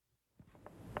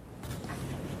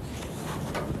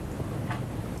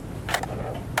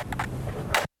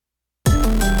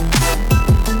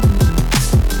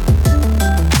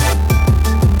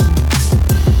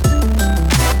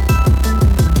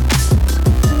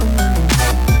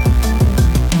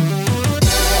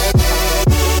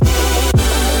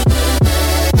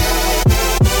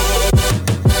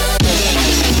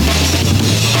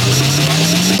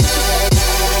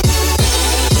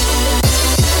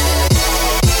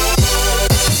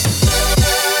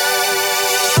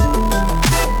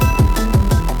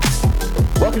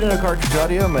Cartridge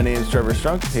Audio. My name is Trevor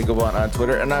Strunk, Picklebot on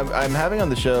Twitter, and I'm having on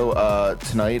the show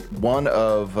tonight one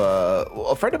of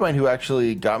a friend of mine who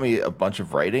actually got me a bunch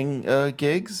of writing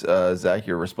gigs. Zach,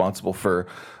 you're responsible for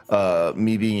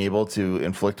me being able to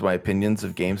inflict my opinions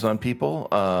of games on people,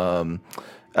 and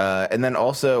then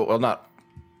also,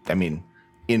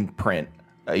 in print.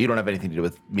 You don't have anything to do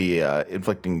with me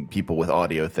inflicting people with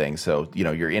audio things, so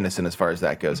you're innocent as far as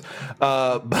that goes.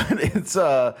 But it's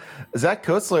Zach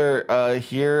Kotzler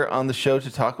here on the show to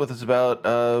talk with us about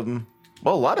a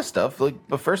lot of stuff.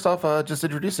 But first off, just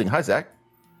introducing. Hi, Zach.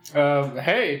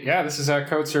 Hey, yeah, this is Zach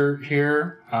Kotzler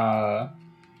here,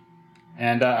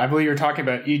 and I believe you're talking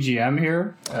about EGM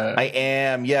here. I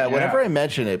am, yeah. Whenever I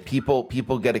mention it,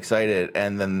 people get excited,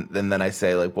 and then I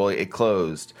say it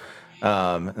closed.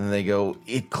 And they go,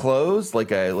 it closed?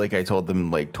 Like I told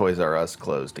them, Toys R Us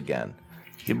closed again.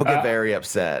 People get very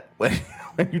upset when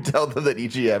you tell them that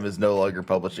EGM is no longer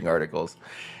publishing articles.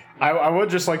 I would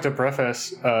just like to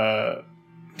preface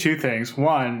two things.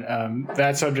 One,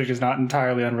 that subject is not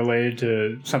entirely unrelated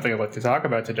to something I'd like to talk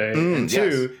about today. And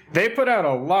two, they put out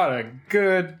a lot of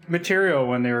good material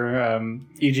when they were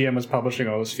EGM was publishing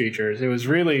all those features. It was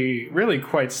really, really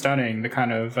quite stunning, the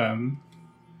kind of...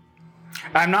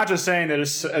 I'm not just saying that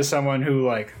as someone who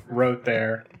wrote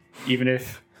there, even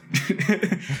if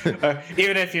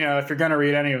if you're gonna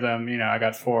read any of them, I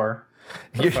got 4 or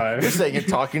 5. You're saying you're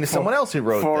talking to someone else who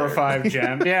wrote 4 there. or 5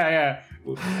 gems.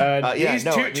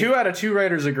 Two out of 2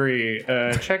 writers agree.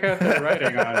 Check out their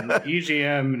writing on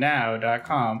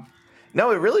egmnow.com.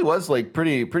 No, it really was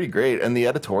pretty great, and the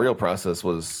editorial process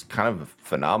was kind of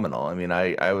phenomenal. I mean,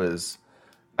 I was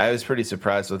pretty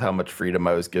surprised with how much freedom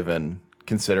I was given,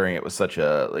 considering it was such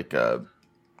a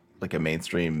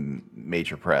mainstream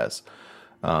major press.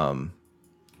 That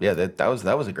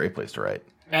was a great place to write.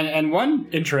 And one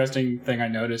interesting thing I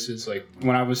noticed is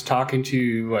when I was talking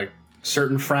to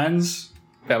certain friends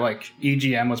that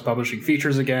EGM was publishing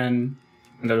features again,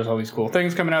 and there was all these cool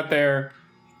things coming out there.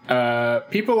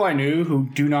 People I knew who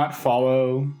do not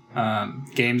follow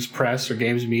games press or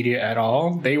games media at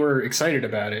all, they were excited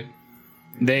about it.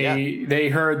 They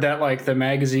heard that the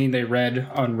magazine they read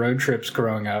on road trips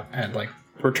growing up had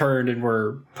returned and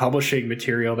were publishing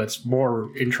material that's more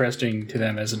interesting to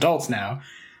them as adults now,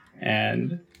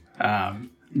 and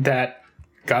that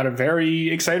got a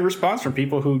very excited response from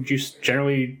people who just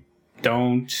generally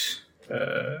don't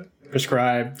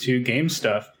prescribe to game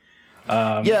stuff.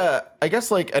 I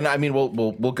guess and I mean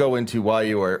we'll go into why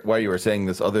you were saying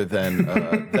this, other than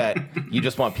that you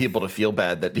just want people to feel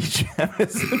bad that DGM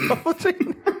is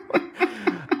publishing.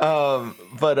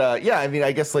 I mean,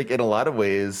 I guess in a lot of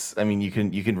ways, I mean you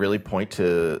can really point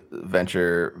to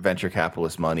venture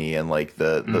capitalist money and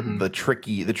the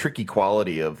tricky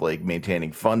quality of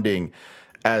maintaining funding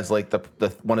as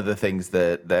the one of the things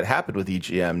that happened with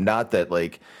EGM. Not that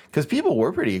because people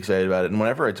were pretty excited about it, and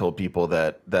whenever I told people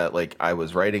that I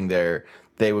was writing there,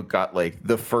 they would got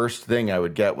the first thing I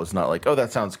would get was not oh,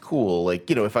 that sounds cool.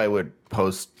 If I would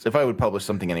publish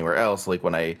something anywhere else,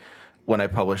 when I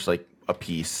published a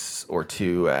piece or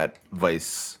two at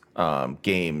Vice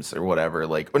Games or whatever,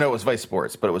 no, it was Vice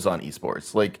Sports, but it was on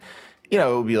esports. It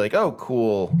would be oh,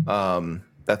 cool.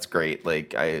 That's great.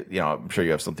 I'm sure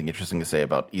you have something interesting to say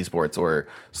about esports, or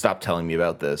stop telling me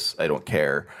about this. I don't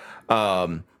care.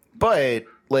 But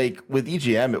with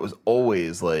EGM, it was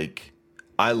always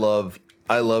I love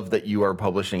that you are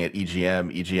publishing at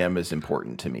EGM. EGM is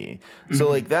important to me. Mm-hmm.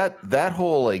 So that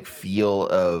whole feel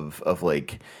of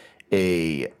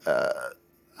a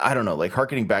I don't know,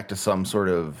 harkening back to some sort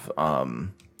of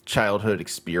childhood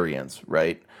experience,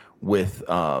 right? With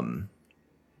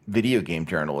video game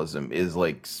journalism is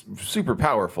super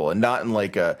powerful, and not in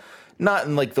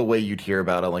the way you'd hear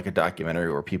about on a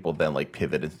documentary where people then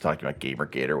pivot into talking about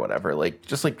Gamergate or whatever.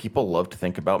 Just people love to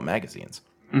think about magazines.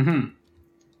 Mm-hmm.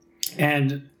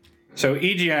 And so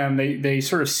EGM, they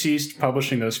sort of ceased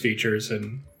publishing those features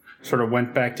and sort of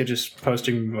went back to just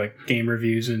posting game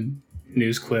reviews and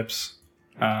news clips.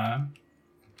 That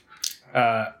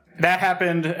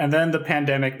happened, and then the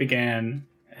pandemic began.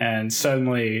 And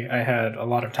suddenly, I had a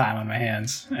lot of time on my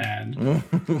hands, and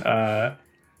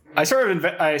I sort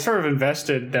of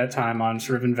invested that time on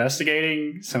sort of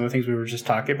investigating some of the things we were just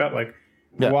talking about,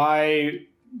 why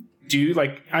do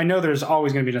I know there's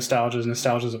always going to be nostalgia.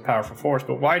 Nostalgia is a powerful force,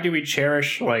 but why do we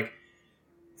cherish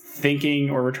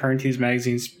thinking or returning to these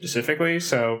magazines specifically?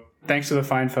 So thanks to the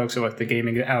fine folks at the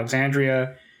Gaming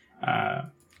Alexandria,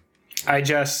 I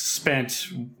just spent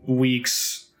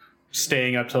weeks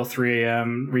staying up till 3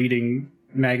 a.m. reading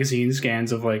magazine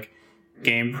scans of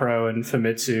GamePro and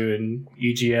Famitsu and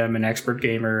EGM and Expert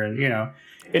Gamer, and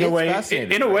in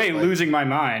a way losing my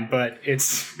mind, but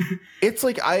it's it's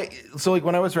like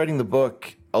when I was writing the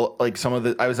book, like some of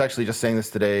the, I was actually just saying this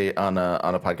today on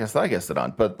a podcast that I guested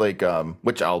on, but like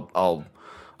which I'll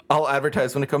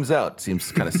advertise when it comes out.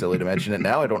 Seems kind of silly to mention it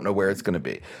now. I don't know where it's going to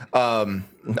be.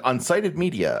 On Cited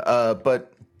Media,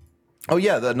 but oh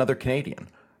yeah, another Canadian.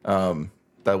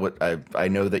 That would I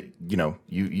know that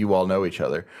you all know each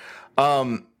other.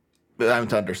 I'm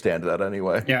to understand that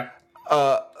anyway. Yeah.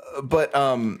 But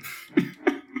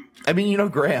I mean,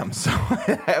 Graham, so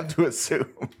I have to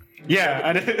assume.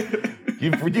 Yeah.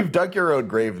 You've dug your own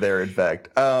grave there, in fact.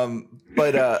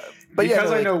 But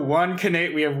because I know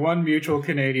we have one mutual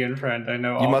Canadian friend. I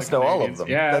know all. You must know all of them.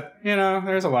 Yeah,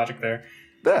 there's a logic there.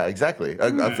 Yeah, exactly.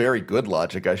 A very good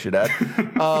logic, I should add.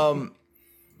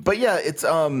 But yeah, it's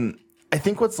I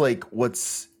think what's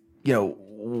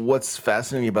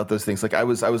fascinating about those things. Like I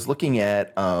was looking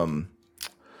at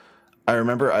I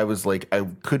remember I was like, I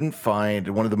couldn't find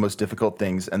one of the most difficult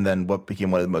things, and then what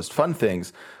became one of the most fun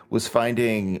things was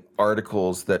finding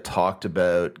articles that talked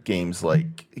about games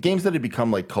that had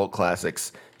become like cult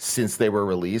classics since they were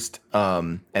released,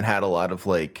 and had a lot of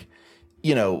like,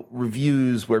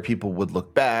 reviews where people would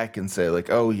look back and say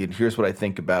like, oh, here's what I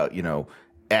think about,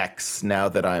 X now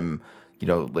that I'm,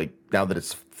 now that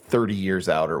it's 30 years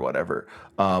out or whatever.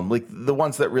 Like the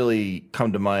ones that really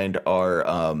come to mind are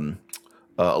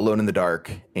Alone in the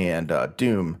Dark and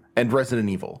Doom and Resident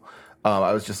Evil.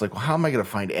 I was just like, well, how am I going to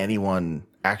find anyone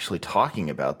actually talking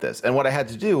about this? And what I had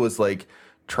to do was like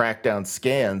track down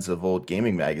scans of old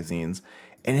gaming magazines.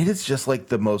 And it is just like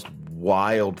the most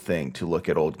wild thing to look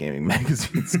at old gaming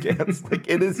magazine scans. Like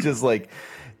it is just like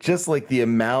the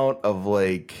amount of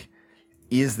like,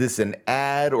 is this an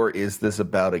ad or is this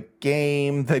about a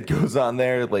game that goes on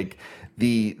there? Like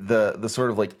the sort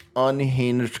of like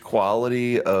unhinged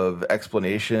quality of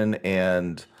explanation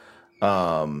and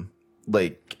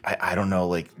like I don't know,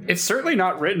 like it's certainly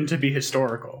not written to be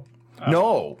historical.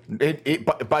 No,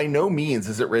 it by no means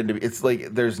is it written to be. It's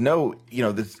like there's no,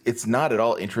 it's not at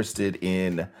all interested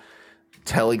in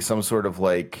telling some sort of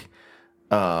like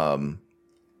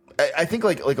I think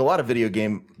like a lot of video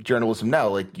game journalism now,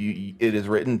 like it is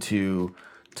written to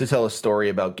tell a story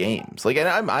about games. Like, and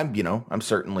I'm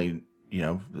certainly,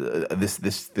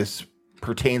 this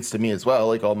pertains to me as well.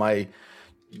 Like all my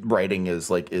writing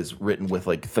is written with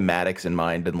like thematics in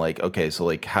mind, and like, okay, so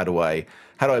like how do I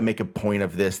make a point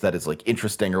of this that is like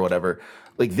interesting or whatever.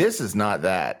 Like this is not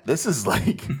that. This is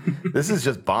like this is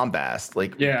just bombast,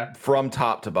 like from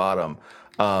top to bottom.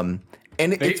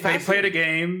 And they played a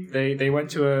game. They went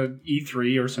to a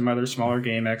E3 or some other smaller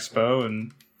game expo,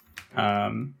 and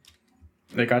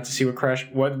they got to see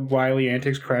what wily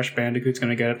antics Crash Bandicoot's going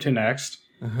to get up to next.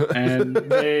 And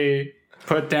they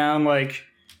put down like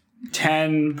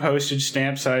 10 postage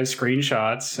stamp size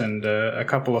screenshots and a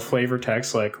couple of flavor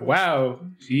texts like, "Wow,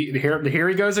 here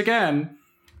he goes again."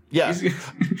 Yeah.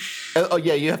 Oh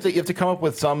yeah, you have to come up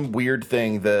with some weird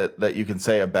thing that you can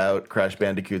say about Crash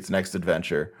Bandicoot's next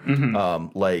adventure.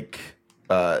 Mm-hmm. Like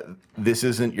this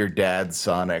isn't your dad's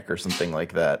Sonic or something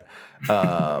like that.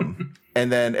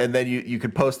 and then you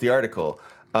could post the article.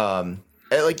 I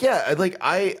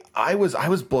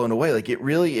was blown away. Like it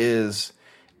really is.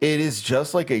 It is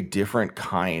just like a different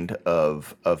kind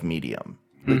of medium.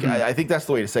 Like mm-hmm. I think that's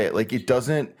the way to say it. Like it does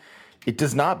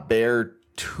not bear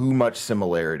too much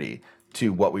similarity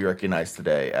to what we recognize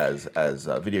today as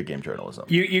video game journalism.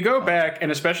 You go back,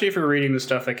 and especially if you're reading the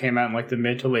stuff that came out in like the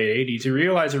mid to late 80s, you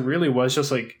realize it really was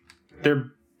just like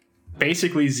they're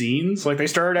basically zines. Like they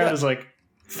started out as like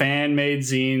fan made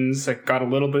zines that got a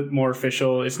little bit more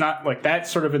official. It's not like that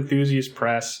sort of enthusiast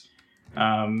press.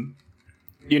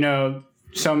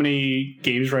 So many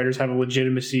games writers have a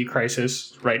legitimacy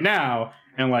crisis right now,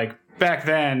 and like back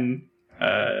then.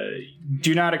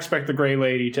 Do not expect the Gray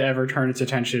Lady to ever turn its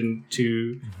attention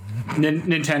to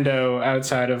Nintendo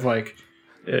outside of like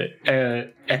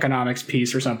economics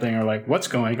piece or something, or like what's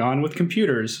going on with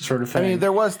computers sort of thing. I mean,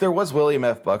 there was William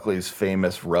F. Buckley's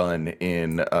famous run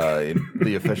in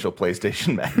the official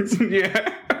PlayStation magazine.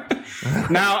 Yeah.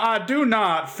 Now, I do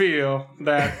not feel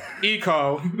that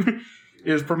Eco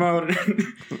is promoted.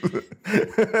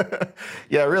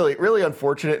 Yeah, really, really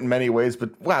unfortunate in many ways,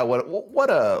 but wow,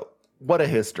 what a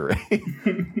history.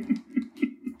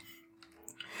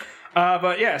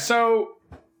 But yeah, so,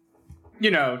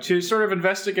 to sort of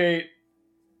investigate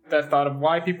that thought of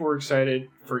why people were excited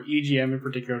for EGM in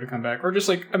particular to come back, or just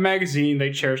like a magazine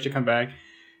they cherished to come back.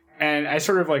 And I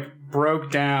sort of like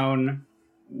broke down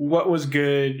what was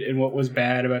good and what was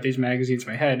bad about these magazines in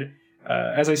my head.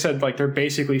 As I said, like they're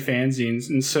basically fanzines.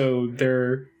 And so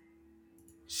they're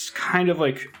kind of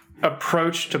like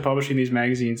approach to publishing these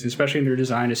magazines, especially in their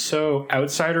design, is so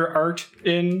outsider art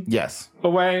in a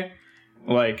way.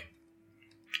 Like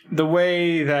the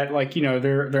way that, like, you know,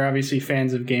 they're obviously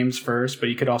fans of Games First, but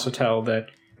you could also tell that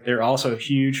they're also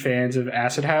huge fans of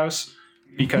Acid House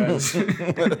because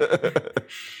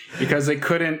because they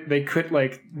could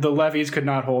like the levies could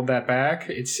not hold that back.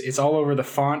 It's all over the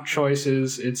font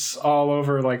choices. It's all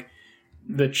over like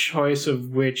the choice of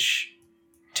which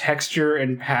texture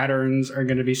and patterns are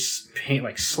going to be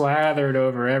slathered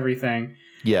over everything.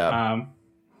 I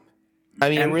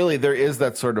mean, really, there is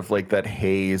that sort of like that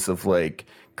haze of like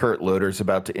Kurt Loder's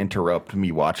about to interrupt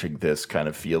me watching this kind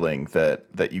of feeling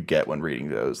that you get when reading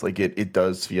those. Like it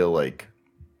does feel like,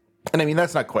 and I mean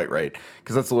that's not quite right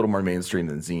because that's a little more mainstream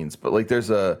than zines, but like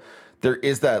there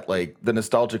is that like the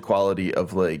nostalgic quality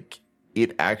of like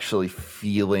it actually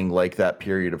feeling like that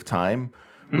period of time.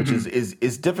 Which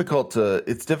is difficult to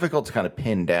kind of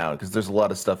pin down because there's a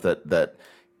lot of stuff that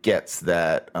gets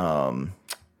that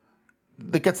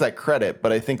credit,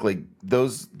 but I think like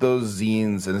those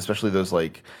zines and especially those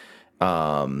like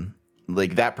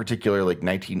that particular like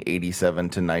 1987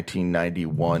 to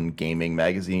 1991 gaming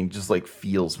magazine just like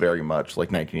feels very much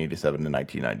like 1987 to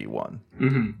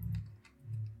 1991.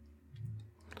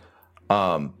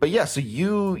 But yeah, so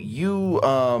you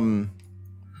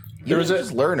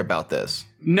just learn about this.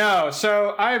 No,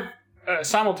 so I've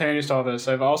simultaneous to all this,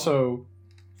 I've also,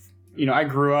 you know, I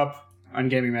grew up on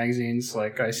gaming magazines,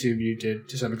 like I assume you did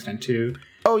to some extent too.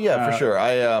 Oh yeah, for sure.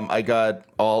 I got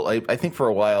all. I think for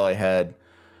a while I had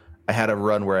a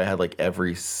run where I had like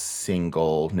every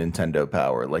single Nintendo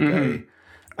Power. Like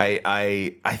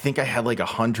I think I had like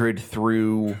 100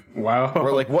 through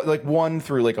or like 1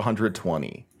 through like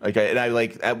 120. Like I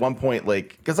like at one point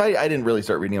like because I didn't really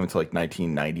start reading them until like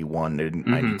 1991,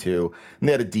 92, and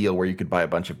they had a deal where you could buy a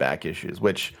bunch of back issues,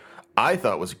 which I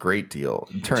thought was a great deal.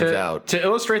 It turns out to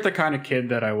illustrate the kind of kid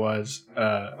that I was,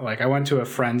 like I went to a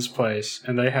friend's place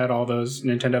and they had all those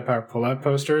Nintendo Power pull-out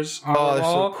posters on the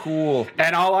wall. Oh, so cool!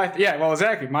 And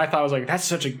exactly. My thought was like, that's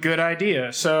such a good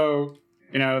idea. So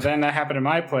you know, then that happened in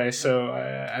my place. So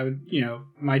I would, you know,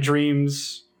 my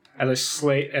dreams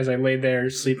as I laid there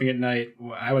sleeping at night,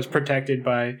 I was protected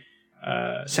by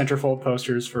centerfold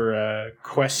posters for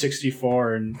Quest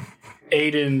 64 and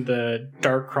Aiden the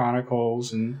Dark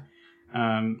Chronicles and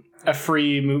a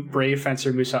free Brave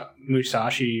Fencer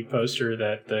Musashi poster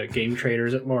that the game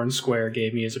traders at Lawrence Square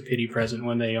gave me as a pity present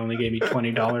when they only gave me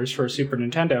 $20 for a Super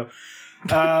Nintendo.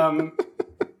 I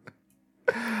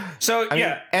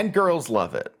mean, and girls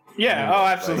love it. Yeah,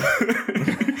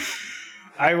 absolutely.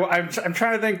 I'm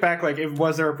trying to think back, like,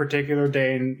 was there a particular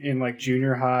day in like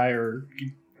junior high or,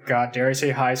 God, dare I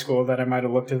say high school that I might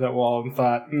have looked at that wall and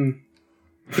thought,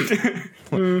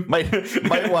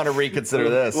 might want to reconsider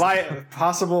this.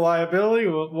 Possible liability?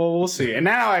 We'll see. And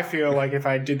now I feel like if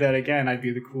I did that again, I'd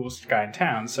be the coolest guy in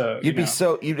town. So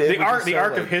the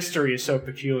arc of history is so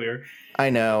peculiar. I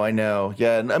know.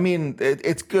 Yeah, and I mean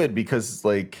it's good because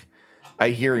like I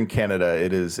hear in Canada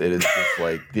it is just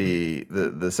like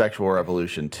the sexual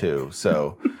revolution too.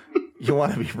 So you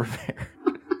want to be prepared.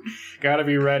 Got to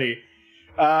be ready.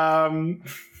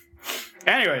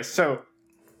 Anyways, so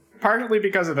partly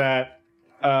because of that,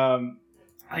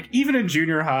 like even in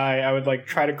junior high, I would like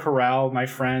try to corral my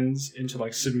friends into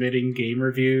like submitting game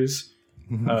reviews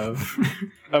of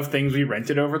things we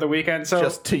rented over the weekend. So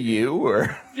just to you,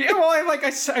 or yeah, well, I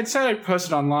said I'd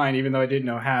post it online, even though I didn't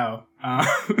know how.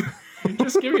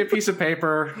 Just give me a piece of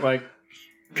paper, like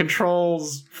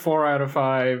controls 4 out of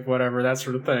 5, whatever, that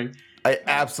sort of thing. I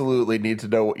absolutely need to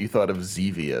know what you thought of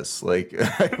Xevious, like.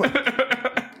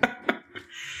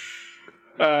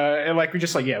 And like we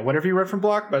just like, yeah, whatever you read from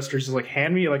Blockbusters is like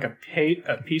hand me like a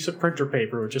piece of printer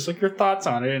paper with just like your thoughts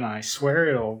on it, and I swear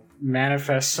it'll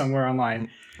manifest somewhere online.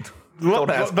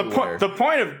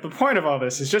 The point of all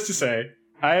this is just to say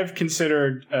I have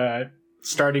considered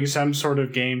starting some sort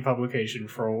of game publication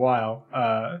for a while.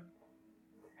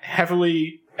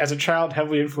 As a child,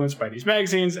 heavily influenced by these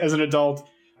magazines. As an adult,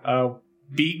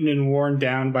 beaten and worn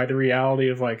down by the reality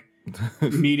of like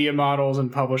media models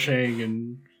and publishing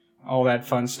and all that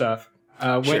fun stuff.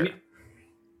 When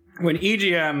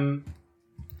EGM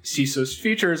ceased those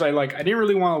features, I didn't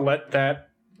really want to let that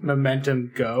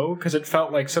momentum go because it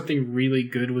felt like something really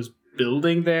good was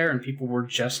building there and people were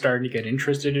just starting to get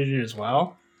interested in it as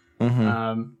well.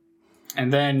 And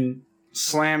then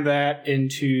slam that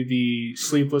into the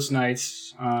sleepless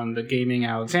nights on the Gaming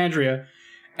Alexandria,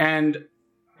 and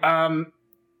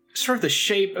sort of the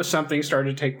shape of something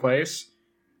started to take place.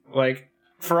 Like,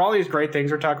 for all these great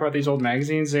things we're talking about, these old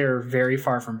magazines, they're very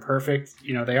far from perfect.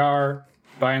 You know, they are,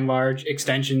 by and large,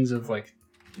 extensions of, like,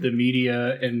 the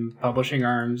media and publishing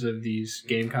arms of these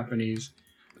game companies.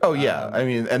 Oh yeah, I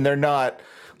mean, and they're not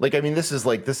like, I mean, this is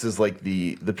like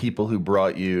the people who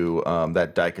brought you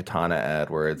that Daikatana ad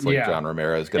where it's like John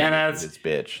Romero's gonna be this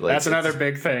bitch. Like, that's another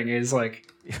big thing is like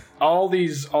all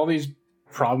these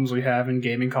problems we have in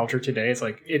gaming culture today. It's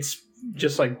like it's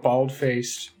just like bald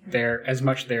faced there as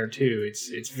much there too.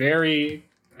 It's very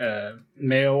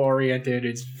male oriented.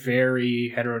 It's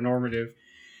very heteronormative,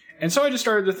 and so I just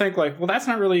started to think like, well, that's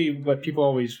not really what people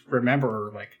always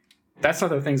remember. Like, that's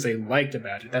not the things they liked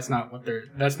about it. That's not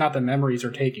the memories they're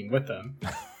taking with them.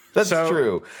 That's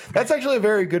true. That's actually a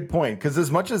very good point, because as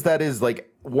much as that is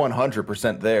like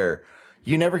 100% there,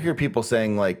 you never hear people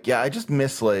saying like, yeah, I just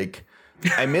miss like,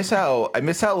 I miss how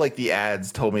like the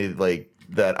ads told me like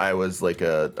that I was like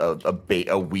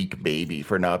a weak baby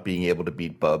for not being able to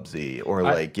beat Bubsy, or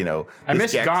like, you know, I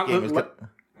miss Gauntlet.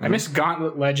 I miss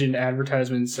Gauntlet Legend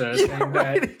advertisements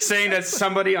saying that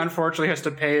somebody unfortunately has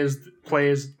to play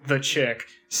as the chick.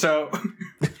 So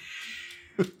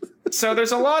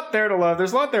there's a lot there to love.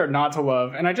 There's a lot there not to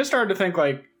love. And I just started to think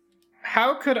like,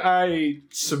 how could I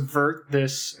subvert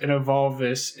this and evolve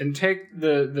this and take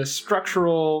the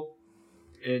structural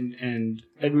and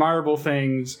admirable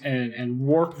things and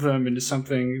warp them into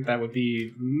something that would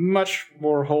be much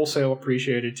more wholesale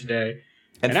appreciaate today.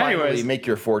 And finally, anyways, make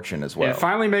your fortune as well. Yeah,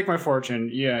 finally make my fortune.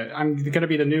 Yeah, I'm going to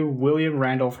be the new William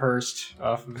Randolph Hearst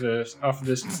off of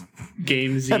this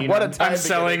game zine I'm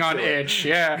selling on itch.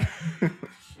 Yeah.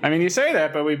 I mean, you say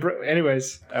that, but we broke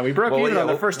even on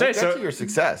the first day. So your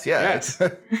success, yeah.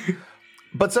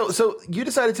 But so you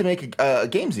decided to make a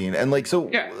game zine, and like,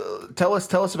 so tell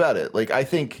us about it. Like, I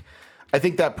think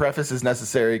that preface is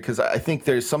necessary, because I think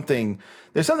there's something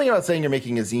about saying you're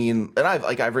making a zine, and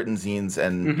I've written zines,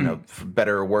 and you know, for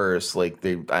better or worse, like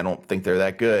I don't think they're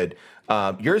that good.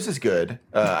 Yours is good,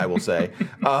 I will say,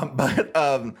 but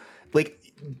like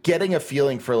getting a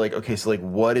feeling for like, okay, so like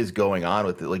what is going on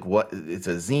with it? Like, what it's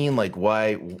a zine? Like,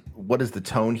 why? What is the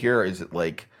tone here? Or is it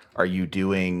like, are you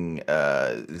doing?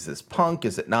 Is this punk?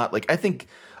 Is it not? Like, I think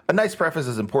a nice preface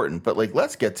is important, but like,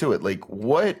 let's get to it. Like,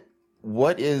 what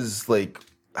is like?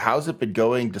 How's it been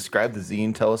going? Describe the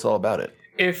zine. Tell us all about it.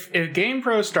 If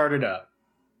GamePro started up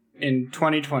in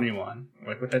 2021,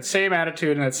 like with that same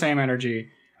attitude and that same energy,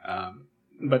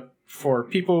 but for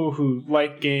people who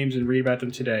like games and read about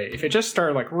them today, if it just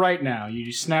started like right now, you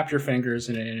just snapped your fingers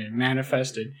and it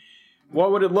manifested,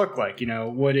 what would it look like? You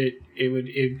know,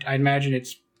 I imagine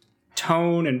its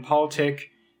tone and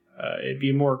politic, it'd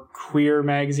be a more queer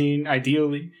magazine,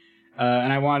 ideally,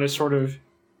 and I want to sort of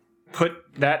put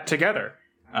that together.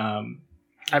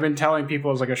 I've been telling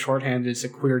people as like a shorthand, it's a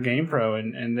queer GamePro,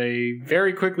 and they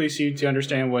very quickly seem to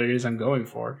understand what it is I'm going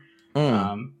for.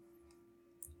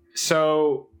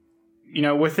 So, you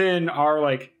know, within our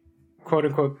like quote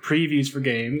unquote previews for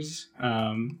games,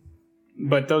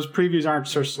 but those previews aren't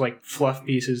sort of like fluff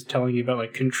pieces telling you about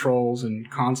like controls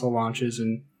and console launches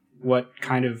and what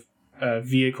kind of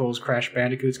vehicles Crash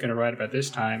Bandicoot's going to ride about this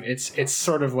time. It's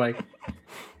sort of like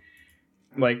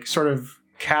sort of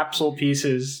capsule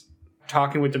pieces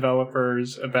talking with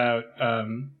developers about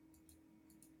and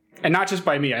not just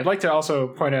by me. I'd like to also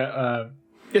point out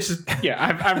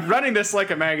I'm running this like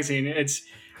a magazine.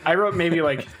 I wrote maybe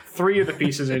like 3 of the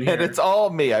pieces in here, and it's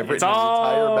all me. I've written an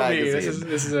entire magazine.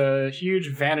 This is a huge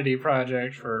vanity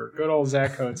project for good old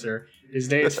Zach Kotzer. His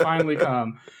day has finally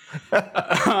come.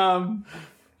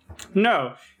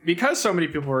 No, because so many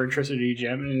people were interested in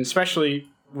EGM, and especially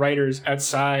writers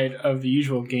outside of the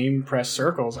usual game press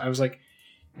circles, I was like,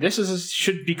 this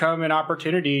should become an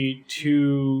opportunity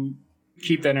to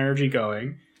keep that energy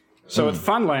going. So with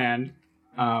Funland,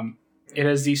 it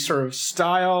has the sort of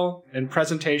style and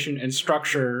presentation and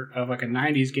structure of like a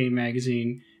 90s game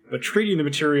magazine, but treating the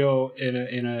material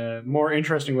in a more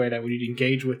interesting way that we'd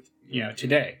engage with, you know,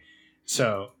 today.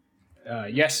 So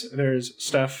yes, there's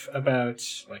stuff about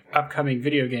like upcoming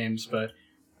video games, but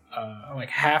like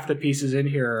half the pieces in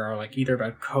here are like either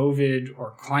about COVID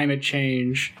or climate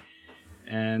change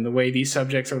and the way these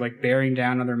subjects are like bearing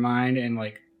down on their mind and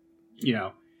like, you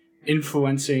know,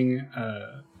 influencing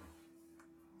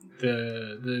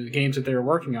the games that they're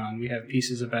working on. We have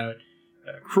pieces about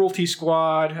Cruelty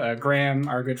Squad. Graham,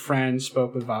 our good friend,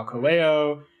 spoke with Val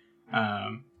Coleo.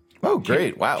 Oh,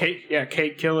 great. Wow. Kate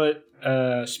Killett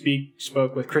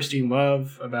spoke with Christine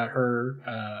Love about her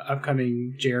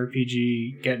upcoming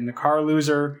JRPG Get in the Car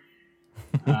Loser,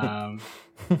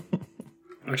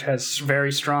 which has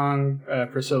very strong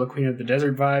Priscilla Queen of the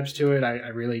Desert vibes to it. I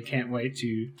really can't wait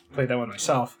to play that one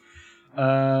myself.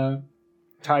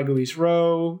 Ty Galeese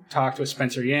Rowe talked with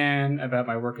Spencer Yan about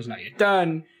My Work Is Not Yet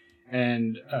Done,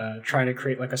 and trying to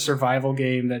create like a survival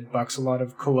game that bucks a lot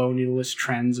of colonialist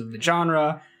trends of the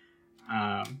genre.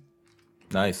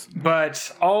 Nice.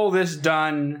 But all this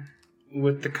done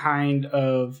with the kind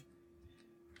of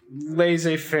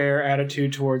laissez-faire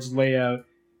attitude towards layout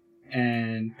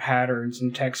and patterns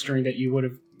and texturing that you would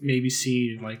have maybe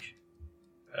seen in like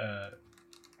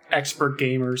Expert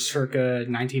Gamers circa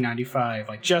 1995,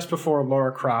 like just before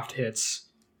Lara Croft hits,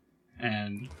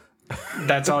 and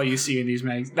that's all you see in these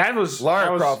mags.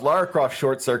 Lara Croft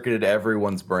short-circuited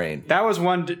everyone's brain. That was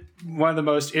one of the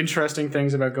most interesting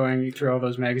things about going through all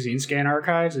those magazine scan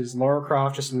archives is Lara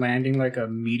Croft just landing like a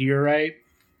meteorite.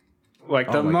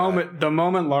 Like the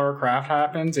moment Lara Croft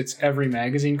happens, it's every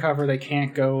magazine cover. They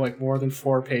can't go like more than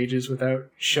 4 pages without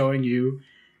showing you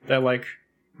that like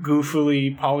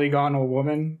goofily polygonal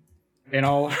woman in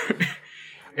all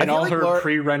her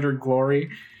pre-rendered glory.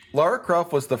 Lara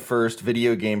Croft was the first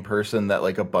video game person that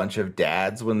like a bunch of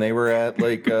dads when they were at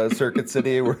like Circuit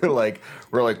City were like,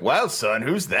 wow, son,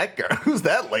 who's that girl? Who's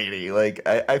that lady? Like,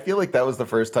 I feel like that was the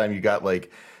first time you got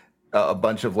like a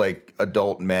bunch of like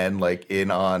adult men like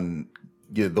in on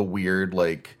the weird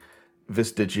like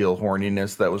vestigial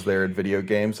horniness that was there in video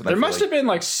games. And there must have been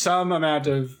like some amount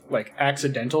of like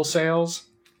accidental sales.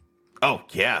 Oh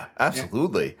yeah,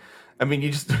 absolutely. Yeah. I mean,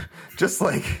 you just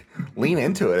like lean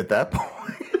into it at that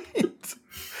point.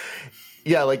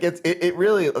 Yeah, like it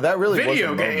really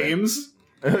video games.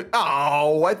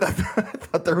 Oh, I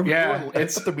thought there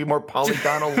would be more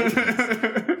polygonal ladies.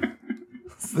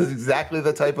 This is exactly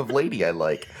the type of lady I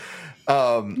like.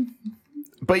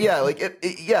 But yeah, like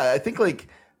I think like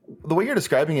the way you're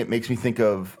describing it makes me think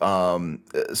of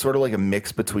sort of like a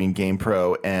mix between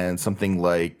GamePro and something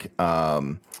like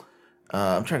I'm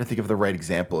trying to think of the right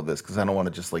example of this because I don't want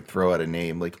to just like throw out a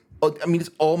name. Like, I mean, it's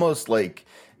almost like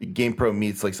GamePro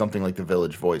meets like something like the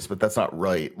Village Voice, but that's not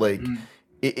right. Like,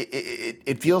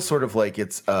 it feels sort of like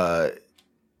it's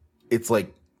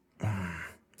like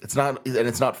it's not, and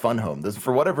it's not Fun Home.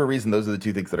 For whatever reason, those are the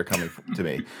two things that are coming to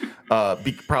me.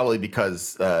 Probably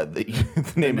because the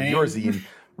name of your zine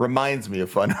reminds me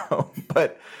of Fun Home,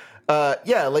 but.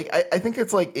 Yeah, like I think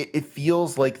it's like it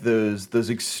feels like those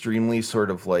extremely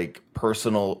sort of like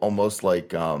personal, almost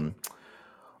like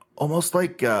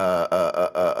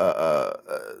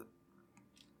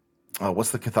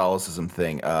what's the Catholicism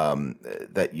thing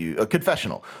that you a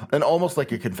confessional, and almost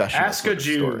like a confessional. Ask a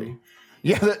Jew. Story.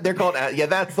 Yeah, they're called. Yeah,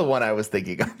 that's the one I was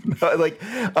thinking of. Like,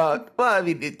 well, I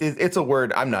mean, it's a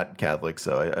word. I'm not Catholic,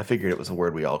 so I figured it was a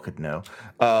word we all could know.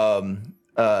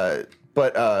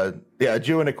 But yeah, a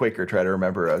Jew and a Quaker try to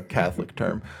remember a Catholic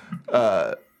term.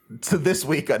 So this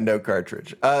week on No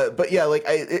Cartridge. But yeah, like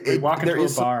walk into a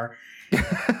bar.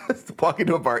 Walk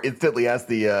into a bar, instantly ask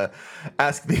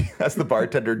the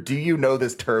bartender, "Do you know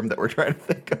this term that we're trying to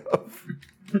think of?"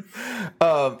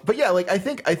 But yeah, like I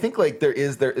think like there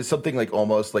is something like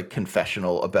almost like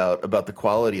confessional about the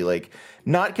quality, like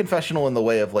not confessional in the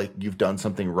way of like you've done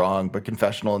something wrong, but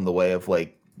confessional in the way of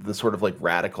like the sort of like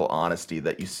radical honesty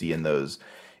that you see in those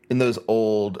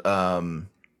old I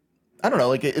don't know,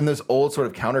 like in those old sort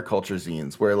of counterculture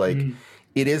zines where like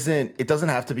it doesn't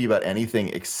have to be about anything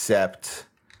except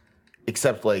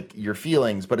like your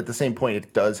feelings, but at the same point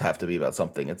it does have to be about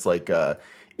something. It's like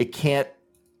it can't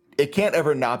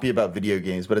ever not be about video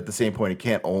games, but at the same point it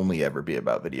can't only ever be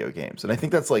about video games. And I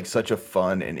think that's like such a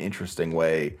fun and interesting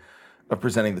way of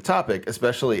presenting the topic,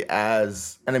 especially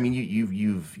as, and I mean,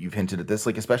 you've hinted at this,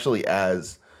 like especially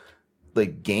as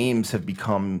like games have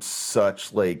become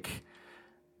such like,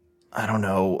 I don't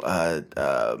know,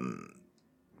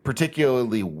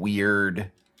 particularly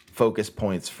weird focus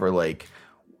points for like,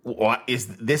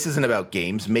 this isn't about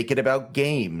games, make it about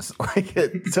games. Like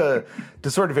to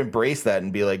sort of embrace that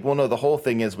and be like, well, no, the whole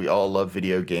thing is we all love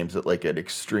video games at like an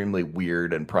extremely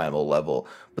weird and primal level,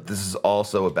 but this is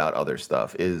also about other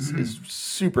stuff is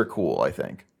super cool, I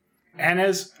think. And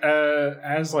as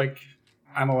like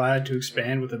I'm allowed to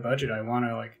expand with the budget, I want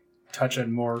to like touch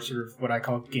on more sort of what I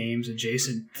call games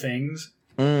adjacent things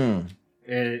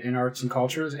in arts and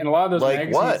cultures. And a lot of those like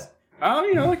magazines, what?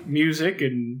 You know, like music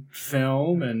and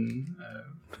film and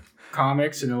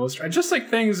comics and illustration, just like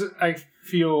things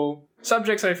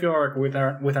subjects I feel are like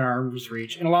within our arm's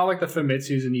reach. And a lot of like the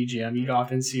Famitsus and EGM, you'd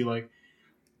often see like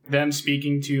them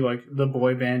speaking to like the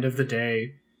boy band of the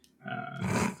day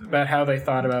about how they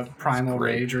thought about Primal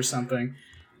Rage or something.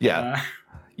 Yeah,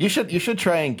 you should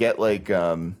try and get like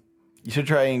I'm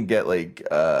trying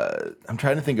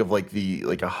to think of like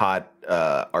a hot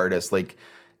artist like.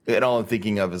 And all I'm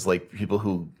thinking of is like people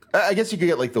who I guess you could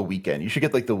get like The Weeknd. You should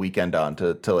get like The Weeknd on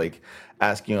to like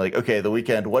asking like, okay, The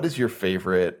Weeknd, what is your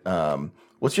favorite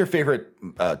What's your favorite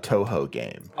Toho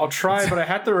game? I'll try, but I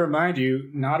have to remind you,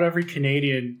 not every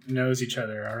Canadian knows each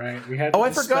other. All right, we had. Oh,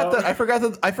 I forgot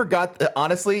that.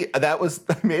 Honestly, I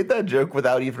made that joke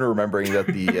without even remembering that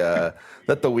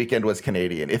the weekend was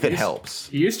Canadian. If it helps.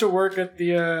 He used to work at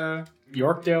the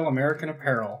Yorkdale American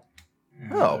Apparel.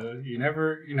 And, you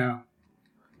never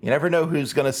know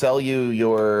who's gonna sell you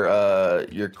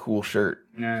your cool shirt.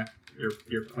 Nah,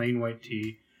 your plain white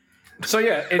tee. So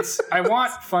yeah, I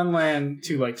want Funland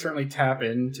to like certainly tap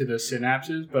into the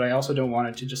synapses, but I also don't want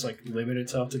it to just like limit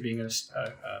itself to being a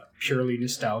purely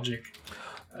nostalgic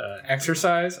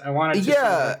exercise. I want it to sort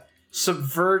of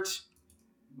subvert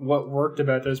what worked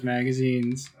about those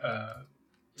magazines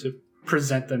to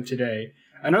present them today.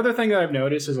 Another thing that I've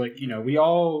noticed is like, we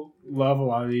all love a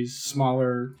lot of these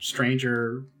smaller,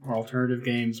 stranger, or alternative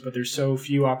games, but there's so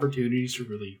few opportunities to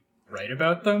really write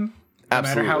about them.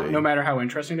 No matter how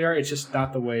interesting they are, it's just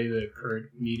not the way the current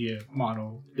media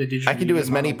model, the digital. I can do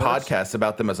as many podcasts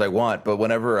about them as I want, but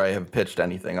whenever I have pitched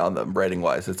anything on them, writing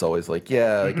wise, it's always like,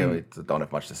 I don't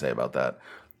have much to say about that.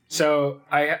 So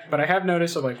I have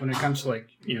noticed that like when it comes to like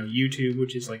YouTube,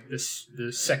 which is like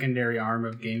the secondary arm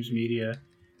of games media,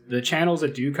 the channels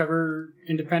that do cover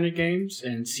independent games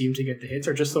and seem to get the hits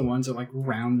are just the ones that like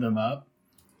round them up,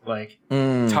 like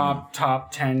top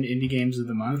 10 indie games of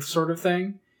the month sort of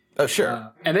thing. Oh,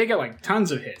 sure. And they get like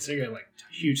tons of hits. They get like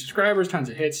huge subscribers, tons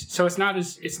of hits. So it's not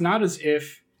as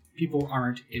if people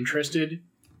aren't interested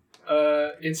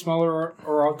in smaller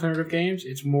or alternative games.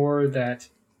 It's more that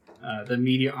the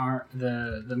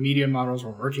media models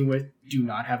we're working with do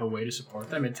not have a way to support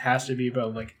them. It has to be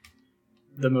about like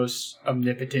the most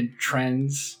omnipotent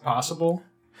trends possible.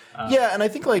 And I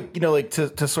think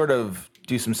to sort of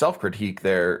do some self-critique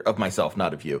there of myself,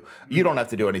 not of you. You don't have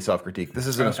to do any self-critique. This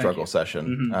isn't a struggle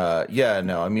session. Mm-hmm.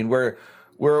 I mean, we're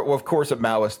of course a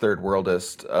Maoist third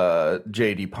worldist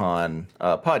JD Pon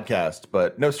podcast,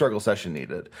 but no struggle session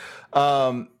needed.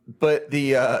 But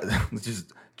the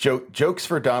just jokes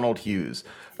for Donald Hughes.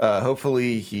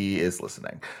 Hopefully he is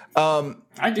listening.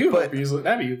 I do hope he's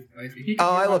that'd be.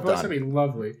 I love Don. That'd be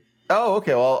lovely. Oh,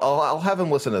 okay. Well, I'll have him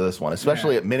listen to this one,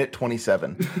 especially at minute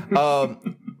 27.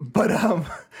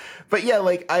 But yeah,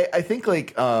 like I think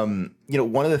like one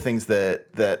of the things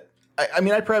that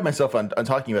I pride myself on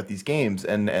talking about these games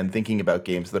and thinking about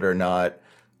games that are not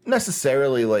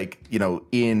necessarily like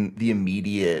in the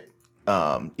immediate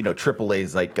AAA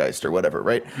zeitgeist or whatever,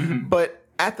 right? Mm-hmm. But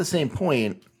at the same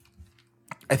point,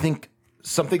 I think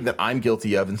something that I'm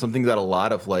guilty of and something that a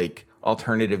lot of like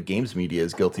alternative games media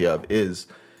is guilty of is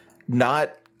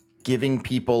not giving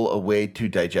people a way to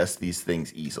digest these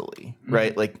things easily,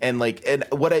 right? Mm-hmm. And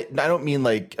what I don't mean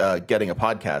like getting a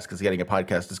podcast, because getting a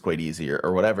podcast is quite easy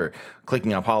or whatever.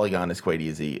 Clicking on Polygon is quite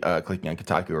easy. Clicking on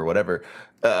Kotaku or whatever,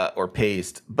 or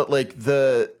Paste. But like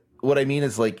what I mean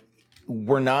is like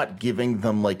we're not giving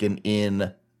them like an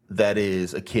in that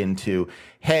is akin to,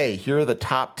 hey, here are the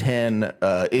top 10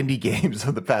 indie games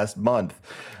of the past month,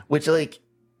 which like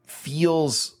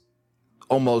feels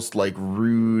almost like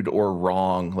rude or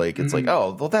wrong. Like it's like,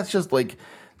 oh, well, that's just like,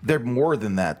 they're more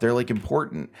than that. They're like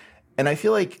important. And I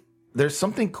feel like there's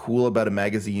something cool about a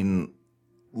magazine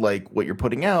like what you're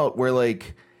putting out where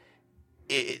like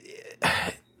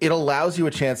it allows you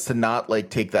a chance to not like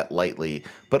take that lightly,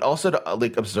 but also to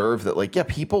like observe that like, yeah,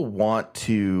 people want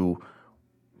to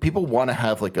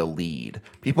have like a lead.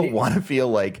 People want to feel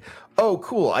like, oh,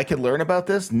 cool, I can learn about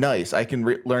this. Nice. I can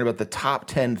learn about the top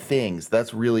 10 things.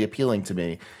 That's really appealing to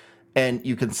me. And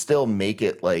you can still make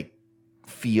it like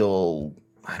feel,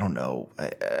 I don't know,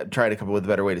 I'm trying to come up with a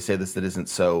better way to say this that isn't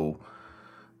so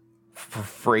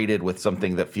freighted with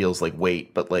something that feels like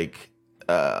weight, but like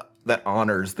that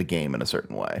honors the game in a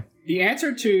certain way. The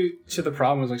answer to the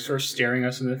problem is like sort of staring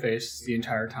us in the face the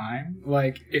entire time.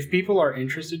 Like if people are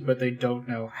interested but they don't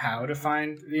know how to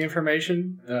find the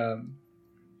information,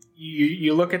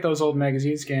 you look at those old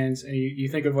magazine scans and you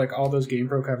think of like all those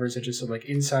GamePro covers that just said like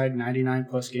inside 99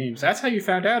 plus games. That's how you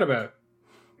found out about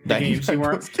the games you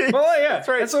weren't. Well, yeah, that's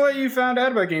right. That's the way you found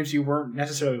out about games you weren't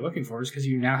necessarily looking for, is because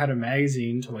you now had a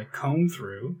magazine to like comb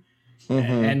through.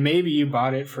 Mm-hmm. And maybe you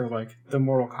bought it for like the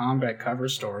Mortal Kombat cover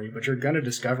story, but you're gonna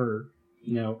discover,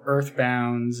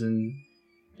 Earthbounds and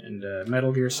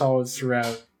Metal Gear Solids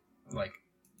throughout, like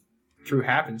through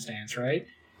happenstance, right?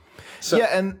 So yeah,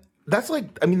 and that's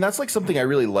like something I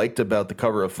really liked about the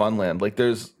cover of Funland. Like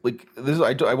there's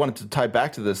I wanted to tie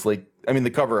back to this. Like I mean,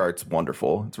 the cover art's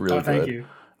wonderful. It's really good. Thank you.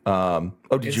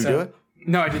 Did you do it?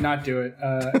 No, I did not do it.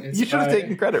 You should have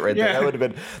taken credit right there. That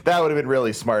would have been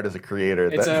really smart as a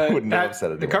creator. That wouldn't have said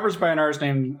it. The cover's by an artist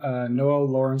named Noah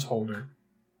Lawrence Holder.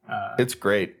 It's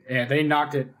great. Yeah, they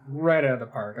knocked it right out of the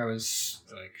park. I was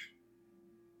like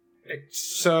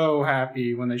so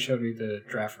happy when they showed me the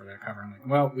draft for that cover. I'm like,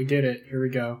 well, we did it. Here we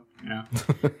go. You know.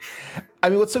 I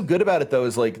mean, what's so good about it though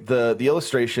is like the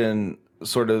illustration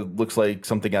sort of looks like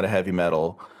something out of Heavy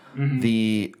Metal. Mm-hmm.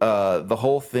 The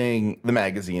whole thing, the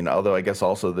magazine, although I guess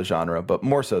also the genre, but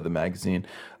more so the magazine.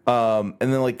 And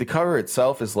then like the cover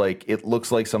itself is like, it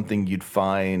looks like something you'd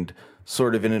find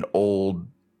sort of in an old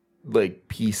like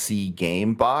PC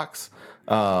game box.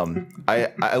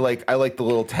 I like the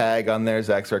little tag on there,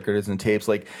 Zach's Records and Tapes,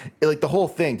 like the whole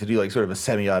thing, to do like sort of a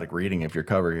semiotic reading of your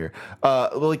cover here.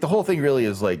 Like the whole thing really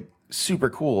is like super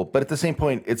cool, but at the same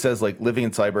point it says like living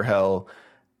in cyber hell.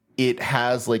 It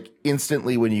has like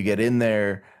instantly when you get in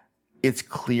there, it's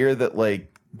clear that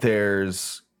like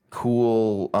there's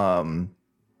cool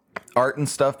art and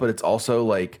stuff, but it's also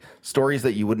like stories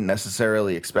that you wouldn't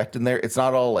necessarily expect in there. It's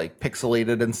not all like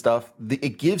pixelated and stuff.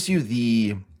 It gives you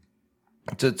the,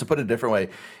 to put it a different way,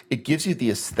 it gives you the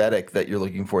aesthetic that you're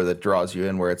looking for that draws you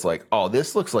in, where it's like, oh,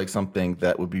 this looks like something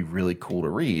that would be really cool to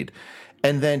read.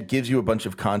 And then gives you a bunch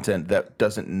of content that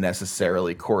doesn't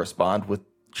necessarily correspond with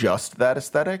just that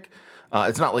aesthetic.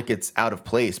 It's not like it's out of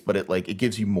place, but it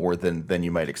gives you more than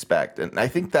you might expect. And I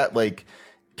think that like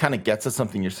kind of gets at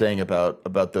something you're saying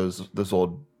about those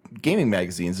old gaming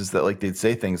magazines, is that like they'd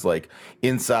say things like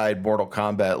inside Mortal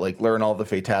Kombat, like learn all the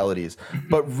fatalities.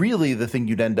 But really the thing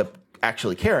you'd end up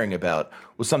actually caring about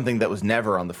was something that was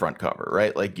never on the front cover,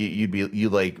 right? Like you'd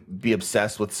be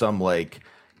obsessed with some like,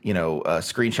 you know,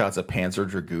 screenshots of Panzer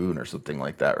Dragoon or something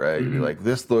like that, right? Mm-hmm. You'd be like,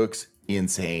 this looks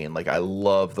insane. Like I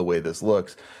love the way this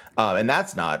looks. And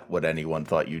that's not what anyone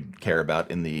thought you'd care about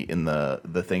in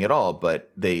the thing at all, but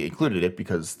they included it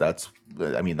because that's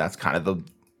kind of the,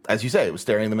 as you say, it was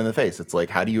staring them in the face. It's like,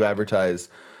 how do you advertise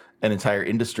an entire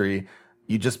industry?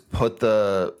 You just put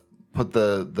the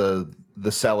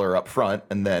seller up front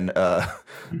and then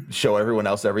show everyone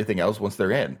else everything else once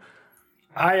they're in.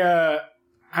 I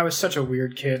was such a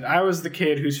weird kid. I was the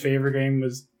kid whose favorite game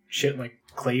was shit like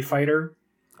Clay Fighter.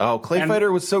 Oh, Clay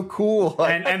Fighter was so cool.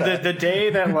 And the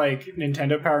day that like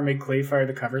Nintendo Power made Clay Fighter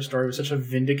the cover story was such a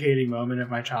vindicating moment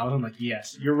of my childhood. I'm like,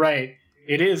 yes, you're right.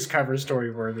 It is cover story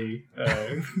worthy.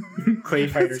 Clay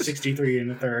Fighter 63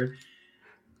 and a third.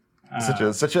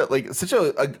 Such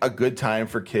a good time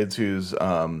for kids who's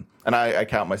and I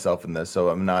count myself in this, so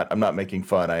I'm not making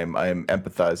fun. I am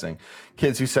empathizing.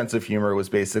 Kids whose sense of humor was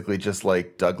basically just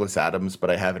like Douglas Adams,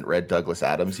 but I haven't read Douglas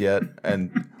Adams yet,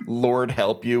 and Lord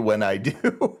help you when I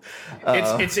do.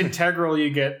 It's integral.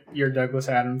 You get your Douglas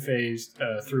Adams phase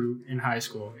through in high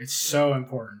school. It's so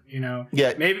important, you know.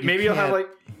 Yeah, maybe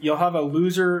you'll have a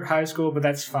loser high school, but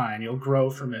that's fine. You'll grow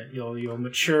from it. You'll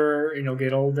mature and you'll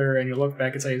get older, and you'll look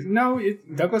back and say, no,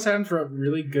 Douglas Adams wrote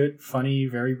really good, funny,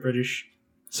 very British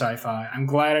sci-fi. I'm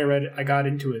glad I got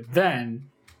into it then,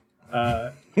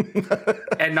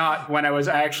 and not when I was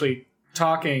actually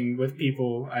talking with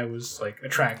people I was like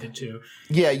attracted to.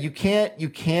 Yeah, you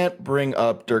can't bring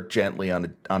up Dirk Gently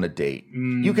on a date.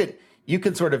 You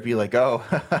could sort of be like, oh,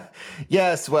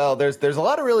 yes, well, there's a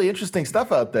lot of really interesting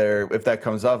stuff out there. If that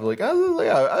comes up, like, oh,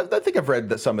 yeah, I think I've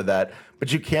read some of that,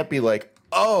 but you can't be like,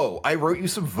 oh, I wrote you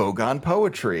some Vogon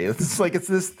poetry. It's like, it's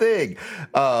this thing.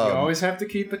 You always have to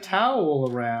keep a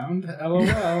towel around. LOL.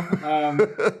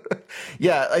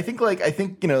 Yeah, I think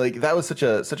you know, like that was such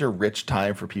a rich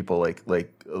time for people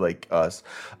like us.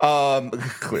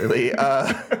 Clearly.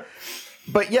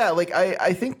 But yeah, like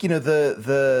I think, you know,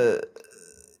 the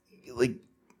like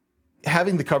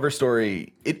having the cover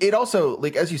story, it also,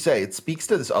 like, as you say, it speaks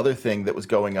to this other thing that was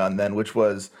going on then, which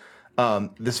was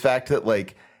this fact that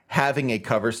like having a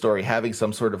cover story, having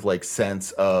some sort of like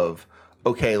sense of,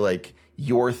 okay, like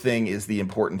your thing is the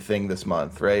important thing this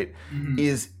month, right? Mm-hmm.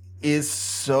 is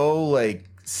so like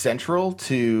central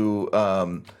to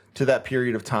that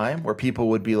period of time where people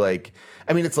would be like,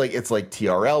 I mean, it's like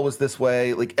TRL was this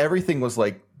way, like everything was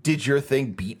like, did your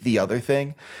thing beat the other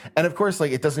thing? And of course,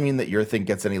 like, it doesn't mean that your thing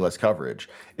gets any less coverage.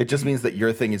 It just means that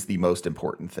your thing is the most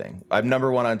important thing. I'm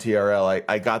number one on TRL.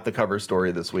 I got the cover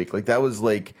story this week. Like, that was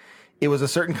like, it was a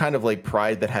certain kind of like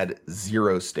pride that had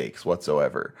zero stakes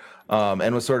whatsoever.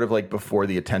 And was sort of like before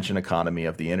the attention economy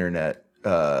of the internet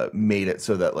made it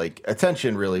so that like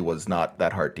attention really was not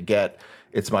that hard to get.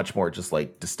 It's much more just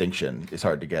like distinction is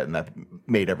hard to get. And that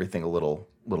made everything a little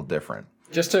different.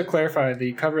 Just to clarify,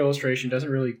 the cover illustration doesn't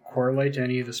really correlate to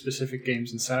any of the specific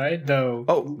games inside, though.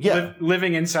 Oh, yeah.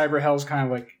 Living in Cyber Hell is kind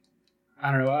of like,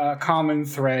 I don't know, a common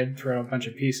thread throughout a bunch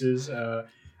of pieces.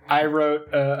 I wrote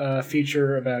a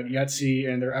feature about Yahtzee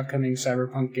and their upcoming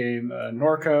cyberpunk game,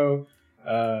 Norco.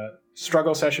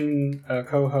 Struggle Session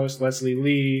co-host Leslie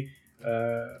Lee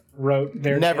wrote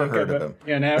their never take heard of them.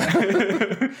 Yeah,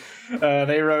 never.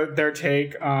 They wrote their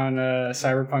take on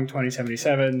Cyberpunk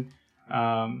 2077,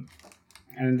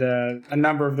 and a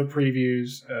number of the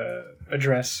previews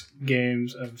address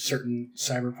games of certain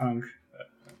cyberpunk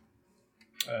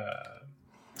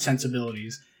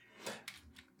sensibilities.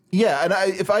 Yeah, and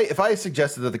if I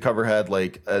suggested that the cover had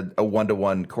like a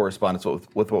one-to-one correspondence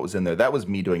with what was in there, that was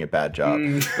me doing a bad job.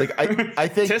 Like I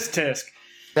think tisk tisk.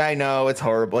 I know it's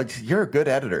horrible. You're a good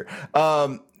editor.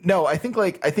 No, I think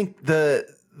the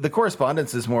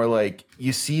correspondence is more like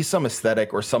you see some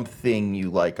aesthetic or something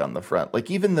you like on the front. Like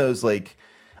even those like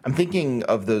I'm thinking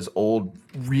of those old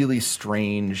really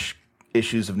strange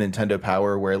issues of Nintendo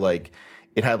Power where like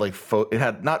it had like it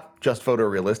had not just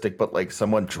photorealistic, but like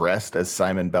someone dressed as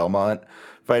Simon Belmont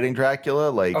fighting Dracula.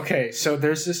 Like okay, so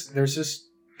there's this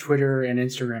Twitter and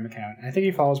Instagram account. I think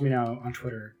he follows me now on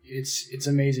Twitter. It's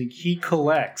amazing. He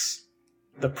collects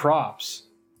the props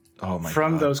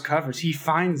from those covers. He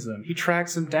finds them. He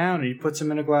tracks them down and he puts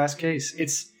them in a glass case.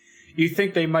 You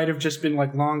think they might have just been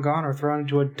like long gone or thrown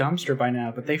into a dumpster by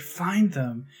now, but they find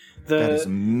them. That is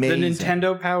amazing. The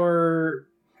Nintendo Power.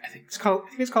 I think it's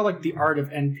called like The Art of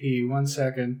NP. 1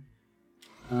 second.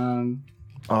 Oh,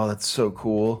 that's so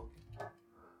cool.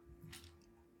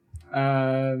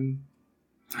 I'll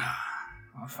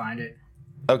find it.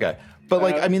 Okay. But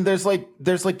like I mean there's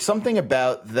like something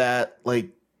about that like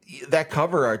that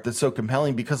cover art that's so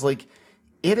compelling because like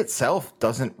it itself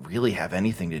doesn't really have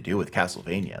anything to do with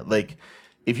Castlevania. Like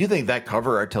if you think that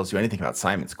cover art tells you anything about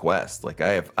Simon's Quest, like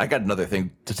I got another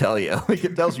thing to tell you. Like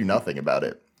it tells you nothing about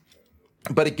it.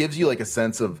 But it gives you like a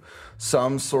sense of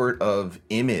some sort of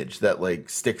image that like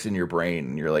sticks in your brain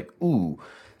and you're like, ooh,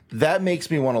 that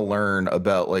makes me want to learn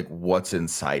about like what's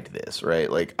inside this, right?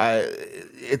 Like I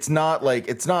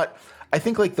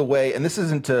think like the way, and this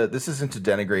isn't to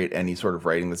denigrate any sort of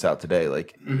writing that's out today.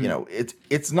 Like, you know,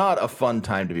 it's not a fun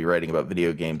time to be writing about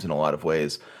video games in a lot of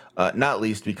ways. Not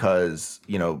least because,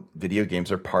 you know, video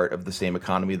games are part of the same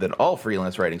economy that all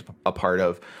freelance writing's a part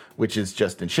of, which is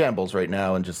just in shambles right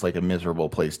now and just like a miserable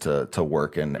place to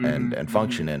work and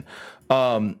function in.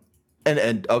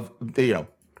 And of, you know,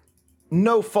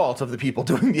 no fault of the people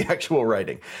doing the actual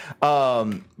writing.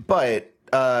 But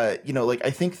you know, like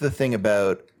I think the thing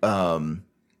about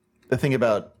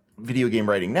video game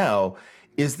writing now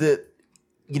is that,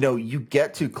 you know, you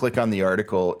get to click on the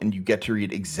article and you get to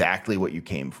read exactly what you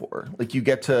came for. Like you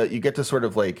get to sort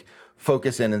of like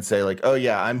focus in and say like, oh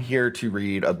yeah, I'm here to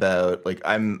read about like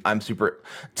I'm super.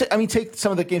 Take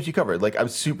some of the games you covered. Like I'm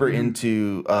super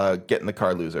into Getting the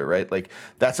Car Loser, right? Like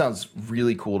that sounds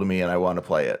really cool to me and I want to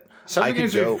play it. Some of the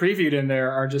games we've previewed in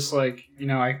there are just like, you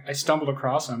know, I stumbled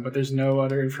across them, but there's no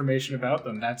other information about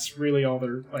them. That's really all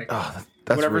they're like, that's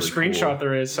whatever really screenshot cool.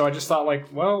 there is. So I just thought like,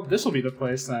 well, this will be the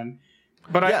place then.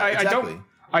 But yeah, exactly.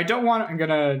 I don't want, I'm going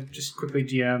to just quickly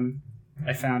DM.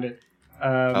 I found it.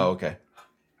 Okay.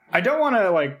 I don't want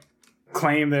to like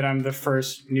claim that I'm the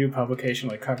first new publication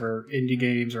like cover indie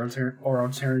games or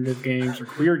alternative games or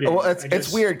queer games. Well,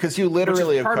 it's weird because you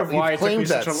literally have you've claimed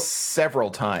that several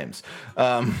times.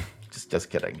 Just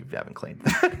kidding. You haven't claimed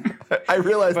that. I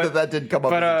realized that didn't come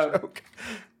up as a joke.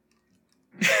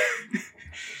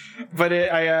 But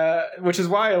which is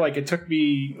why like it took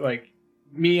me like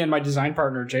me and my design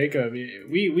partner Jacob,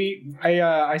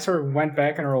 I sort of went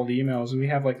back in our old emails and we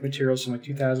have like materials from like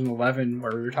 2011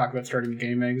 where we were talking about starting a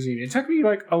game magazine. It took me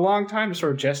like a long time to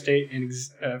sort of gestate and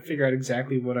figure out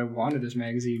exactly what I wanted this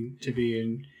magazine to be,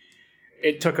 and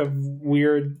it took a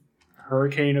weird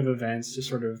hurricane of events to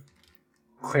sort of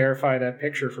clarify that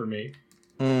picture for me.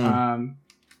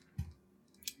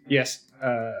 Yes.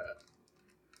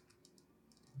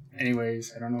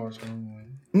 Anyways, I don't know where I was going with.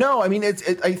 No, I mean I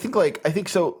think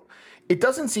so. It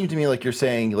doesn't seem to me like you're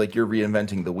saying like you're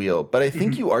reinventing the wheel, but I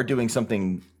think you are doing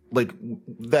something like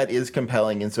that is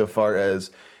compelling insofar as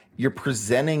you're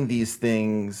presenting these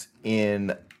things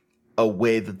in a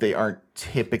way that they aren't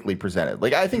typically presented.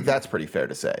 Like I think that's pretty fair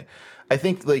to say. I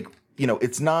think like, you know,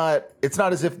 it's not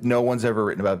as if no one's ever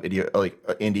written about video like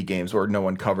indie games or no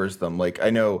one covers them. Like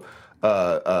I know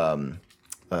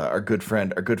our good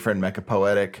friend Mecha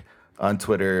Poetic on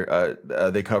Twitter,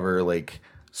 they cover like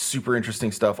super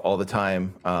interesting stuff all the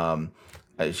time.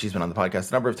 She's been on the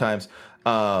podcast a number of times,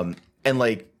 and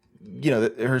like, you know,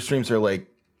 her streams are like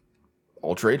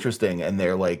ultra interesting, and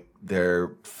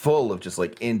they're full of just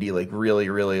like indie, like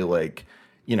really like,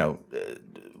 you know,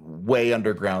 way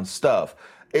underground stuff.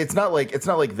 It's not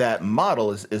like that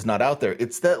model is not out there.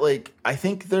 It's that like I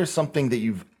think there's something that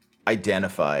you've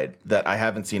identified that I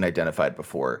haven't seen identified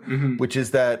before, which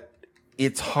is that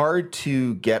it's hard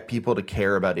to get people to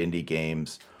care about indie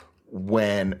games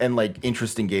and like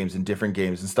interesting games and different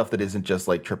games and stuff that isn't just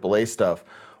like AAA stuff,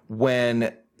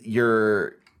 when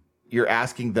you're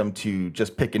asking them to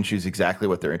just pick and choose exactly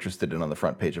what they're interested in on the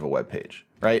front page of a web page,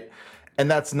 right? And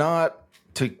that's not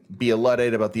to be a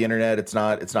Luddite about the internet. It's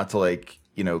not to like,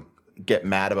 get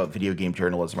mad about video game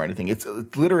journalism or anything. It's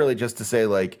literally just to say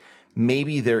like,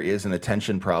 maybe there is an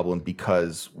attention problem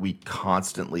because we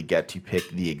constantly get to pick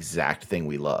the exact thing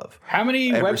we love. How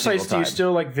many websites do you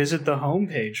still like visit the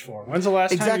homepage for? When's the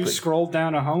last time you scrolled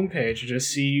down a homepage to just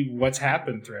see what's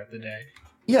happened throughout the day?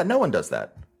 Yeah, no one does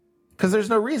that because there's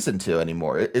no reason to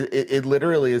anymore. It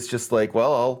literally is just like,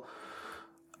 well,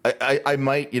 I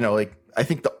might, like, I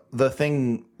think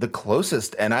the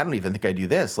closest, and I don't even think I do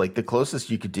this, like the closest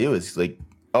you could do is like,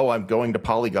 oh, I'm going to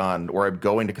Polygon or I'm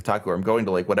going to Kotaku or I'm going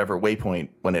to like whatever Waypoint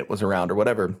when it was around or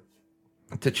whatever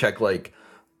to check like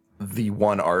the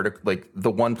one article, like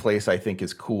the one place I think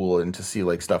is cool and to see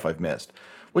like stuff I've missed,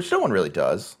 which no one really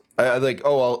does. I like,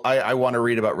 I want to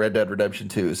read about Red Dead Redemption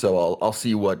 2, so I'll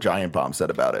see what Giant Bomb said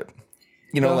about it.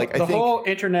 Like I think the whole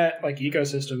internet like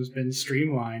ecosystem has been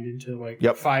streamlined into like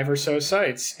 5 or so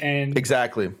sites, and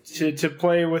exactly to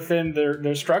play within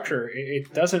their structure,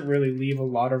 it doesn't really leave a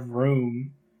lot of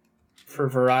room for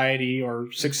variety or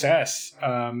success.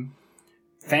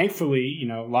 Thankfully,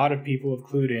 a lot of people have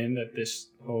clued in that this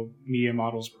whole media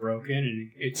model's broken,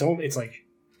 and it's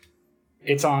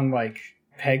on like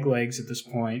peg legs at this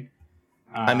point.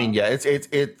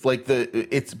 It's like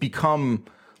it's become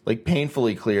like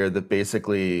painfully clear that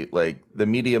basically like the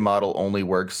media model only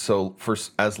works so for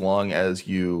as long as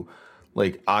you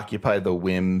like occupy the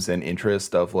whims and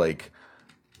interest of like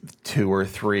 2 or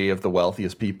 3 of the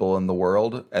wealthiest people in the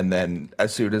world, and then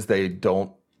as soon as they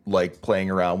don't like playing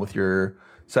around with your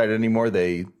site anymore,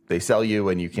 they sell you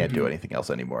and you can't do anything else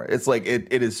anymore. It's like it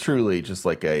is truly just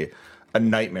like a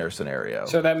nightmare scenario.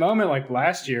 So that moment like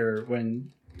last year when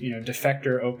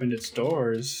Defector opened its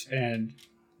doors, and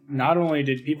not only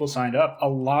did people sign up, a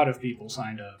lot of people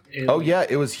signed up.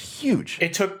 It was huge.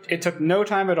 It took no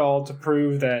time at all to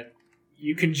prove that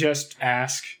you can just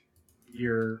ask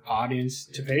your audience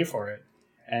to pay for it.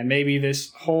 And maybe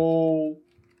this whole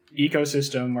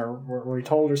ecosystem where we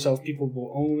told ourselves people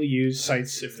will only use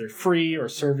sites if they're free or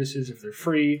services if they're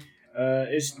free,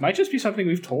 might just be something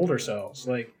we've told ourselves.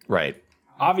 Like, right.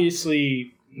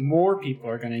 Obviously, more people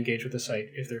are going to engage with the site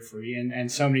if they're free,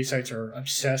 and so many sites are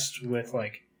obsessed with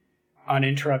like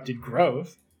uninterrupted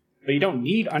growth, but you don't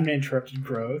need uninterrupted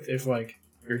growth if like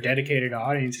your dedicated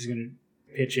audience is going to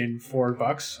pitch in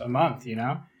 $4 a month,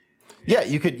 Yeah,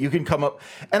 you can come up,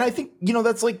 and I think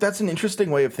that's an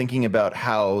interesting way of thinking about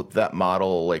how that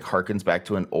model like harkens back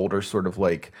to an older sort of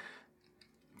like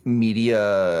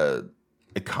media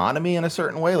economy in a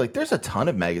certain way. Like there's a ton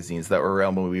of magazines that were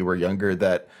around when we were younger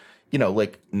that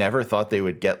like never thought they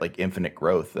would get like infinite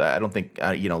growth. I don't think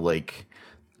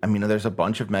there's a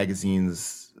bunch of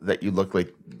magazines that you look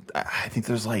like. I think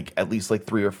there's like at least like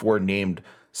 3 or 4 named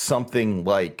something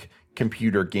like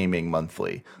Computer Gaming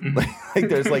Monthly. Like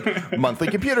there's like monthly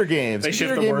computer games, they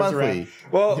Computer shift the Game words Monthly. Around.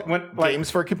 Well, when like,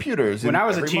 games for computers. When I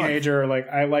was a teenager, like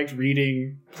I liked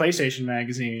reading PlayStation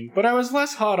Magazine, but I was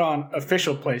less hot on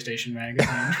official PlayStation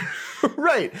Magazine.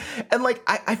 Right, and like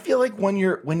I feel like when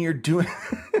you're doing,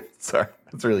 sorry,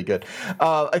 that's really good.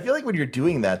 I feel like when you're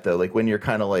doing that though, like when you're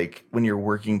kind of like when you're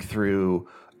working through,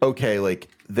 okay, like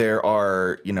there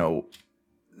are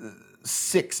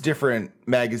 6 different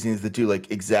magazines that do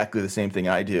like exactly the same thing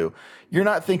I do. You're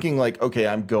not thinking like, okay,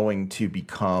 I'm going to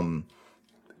become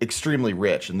extremely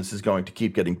rich and this is going to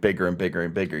keep getting bigger and bigger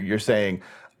and bigger. You're saying,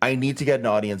 I need to get an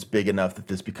audience big enough that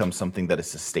this becomes something that is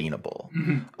sustainable.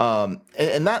 Mm-hmm.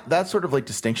 And that sort of like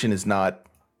distinction is not,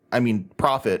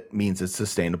 profit means it's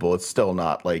sustainable. It's still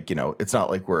not like, it's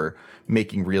not like we're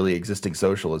making really existing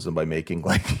socialism by making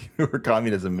like, or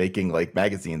communism making like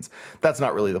magazines. That's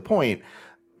not really the point.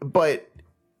 But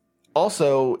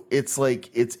also, it's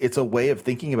like it's a way of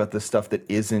thinking about this stuff that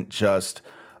isn't just,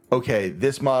 okay,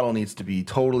 this model needs to be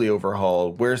totally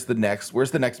overhauled. Where's the next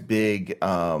big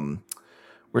thing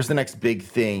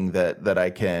that I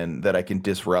can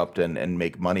disrupt and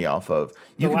make money off of?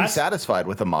 You can be satisfied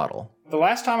with a model. The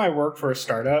last time I worked for a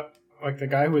startup, like the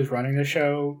guy who was running the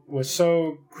show was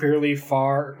so clearly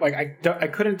far. Like I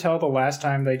couldn't tell the last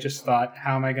time they just thought,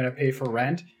 how am I going to pay for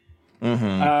rent?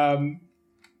 Mm-hmm.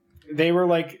 They were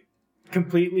like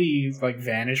completely like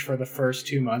vanished for the first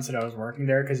 2 months that I was working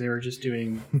there because they were just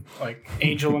doing like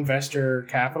angel investor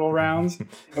capital rounds. And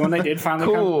when they did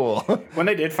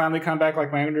finally come back,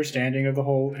 like my understanding of the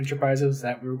whole enterprise was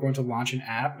that we were going to launch an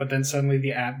app, but then suddenly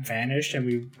the app vanished and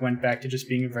we went back to just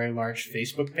being a very large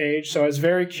Facebook page. So I was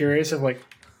very curious of like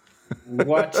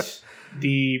what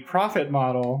the profit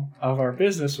model of our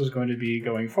business was going to be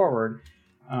going forward.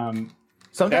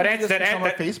 Sometimes that's on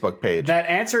our Facebook page. That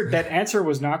answer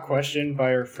was not questioned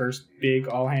by our first big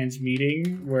all hands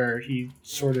meeting, where he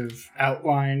sort of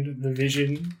outlined the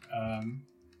vision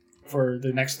for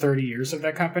the next 30 years of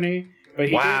that company.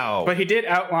 But he did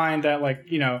outline that, like,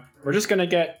 you know, we're just going to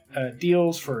get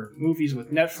deals for movies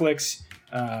with Netflix.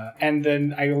 And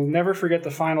then I will never forget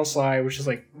the final slide, which is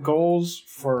like goals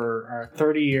for our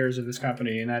 30 years of this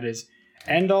company. And that is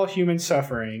end all human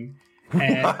suffering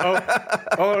and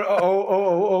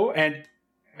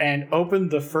and open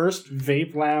the first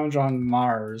vape lounge on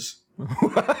Mars.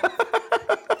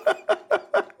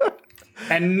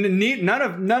 And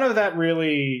none of that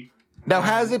really now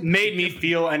has it made me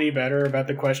feel any better about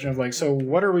the question of, like, so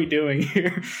what are we doing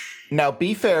here? Now,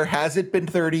 be fair, has it been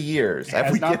 30 years? It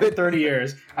has not been 30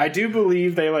 years. I do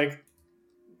believe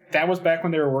that was back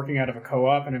when they were working out of a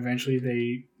co-op, and eventually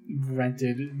they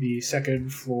rented the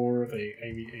second floor of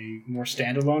a more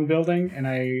standalone building, and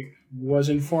I was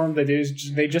informed that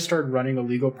they just started running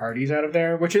illegal parties out of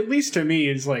there, which at least to me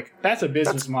is like, that's a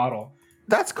business model.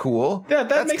 That's cool. Yeah,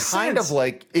 that's makes kind sense. of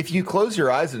like, if you close your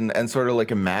eyes and sort of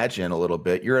like imagine a little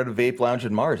bit, you're at a vape lounge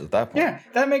in Mars at that point. Yeah,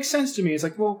 that makes sense to me. It's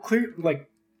like, well, clear, like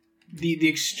the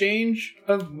exchange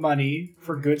of money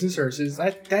for goods and services,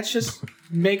 that just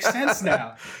makes sense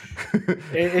now.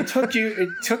 It took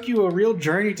you a real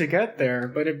journey to get there,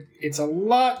 but it's a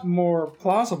lot more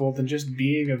plausible than just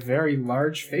being a very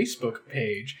large Facebook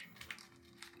page.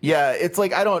 Yeah, it's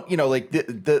like, I don't, you know, like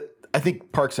I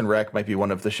think Parks and Rec might be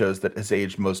one of the shows that has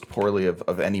aged most poorly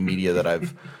of any media that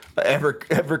I've ever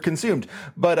consumed,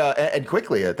 but and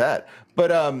quickly at that.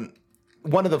 But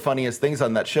one of the funniest things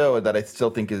on that show that I still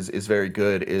think is very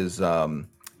good is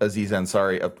Aziz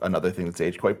Ansari. Another thing that's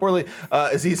aged quite poorly.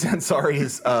 Aziz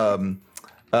Ansari's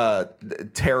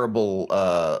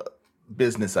terrible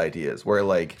business ideas, where,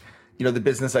 like, you know, the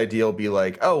business idea will be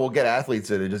like, oh, we'll get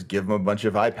athletes in and just give them a bunch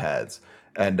of iPads.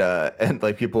 And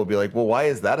like, people will be like, well, why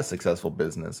is that a successful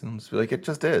business? And I'll just be like, it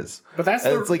just is. But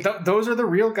those are the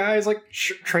real guys, like,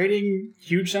 trading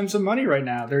huge sums of money right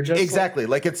now. They're just exactly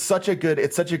like it's such a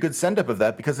good send up of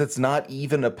that, because it's not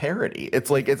even a parody. It's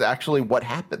like, it's actually what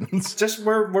happens. Just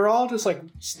we're all just like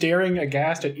staring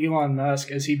aghast at Elon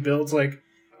Musk as he builds like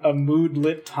a mood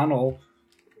lit tunnel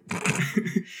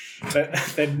that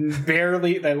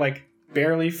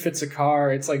barely fits a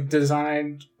car. It's like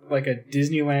designed like a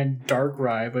Disneyland dark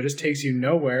ride, but it just takes you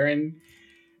nowhere. And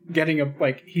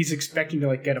he's expecting to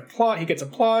like get applaud. He gets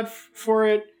applaud for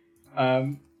it.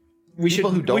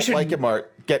 People who don't like him are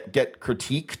get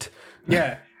critiqued.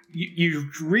 Yeah, you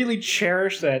really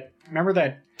cherish that. Remember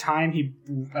that time he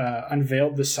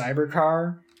unveiled the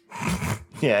Cybercar?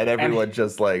 Yeah, and everyone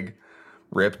just like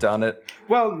ripped on it.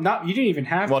 Well, you didn't even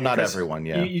have to. Well, not everyone,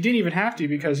 yeah. You didn't even have to,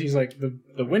 because he's like,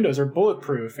 the windows are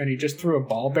bulletproof, and he just threw a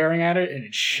ball bearing at it and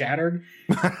it shattered.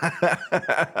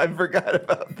 I forgot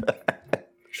about that.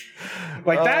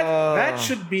 Like, that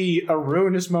should be a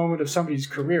ruinous moment of somebody's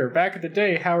career. Back in the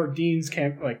day, Howard Dean's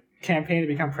campaign to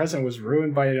become president was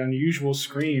ruined by an unusual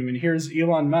scream, and here's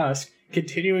Elon Musk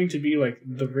continuing to be like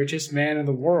the richest man in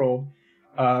the world.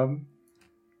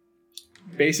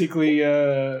 Basically,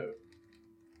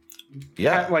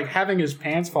 like having his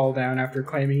pants fall down after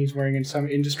claiming he's wearing some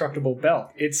indestructible belt.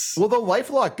 Well, the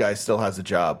LifeLock guy still has a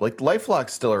job. Like,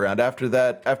 LifeLock's still around after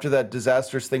that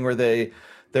disastrous thing where they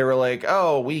were like,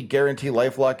 oh, we guarantee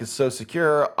LifeLock is so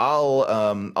secure.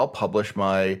 I'll publish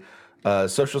my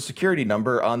social security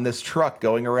number on this truck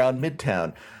going around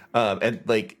Midtown, and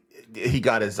like, he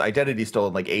got his identity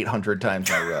stolen like 800 times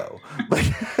in a row.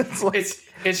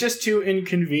 It's just too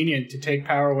inconvenient to take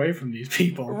power away from these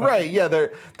people. Right? Yeah,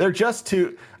 they're just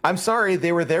too. I'm sorry,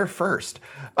 they were there first.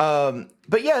 But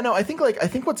yeah, no, I think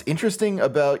what's interesting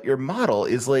about your model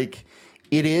is like,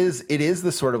 it is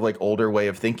the sort of like older way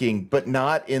of thinking, but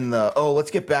not in the, oh,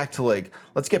 let's get back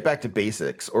to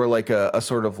basics, or like a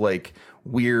sort of like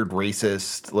weird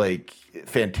racist like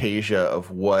fantasia of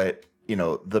what, you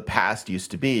know, the past used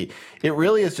to be. It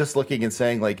really is just looking and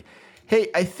saying like, hey,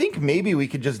 I think maybe we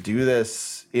could just do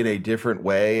this in a different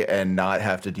way and not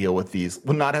have to deal with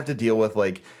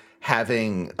like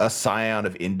having a scion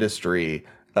of industry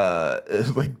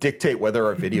like dictate whether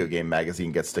our video game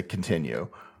magazine gets to continue.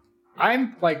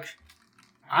 I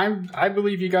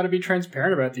believe you got to be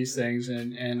transparent about these things,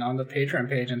 and on the Patreon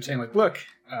page, I'm saying like, look,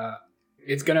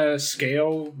 it's gonna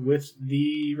scale with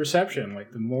the reception.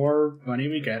 Like, the more money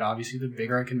we get, obviously, the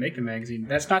bigger I can make the magazine.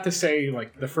 That's not to say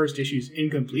like the first issue is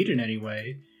incomplete in any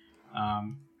way.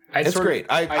 It's great.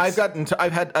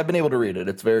 I've been able to read it.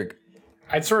 It's very good.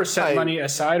 I'd sort of set money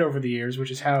aside over the years, which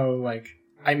is how like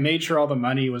I made sure all the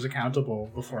money was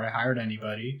accountable before I hired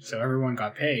anybody, so everyone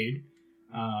got paid.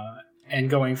 And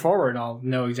going forward, I'll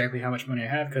know exactly how much money I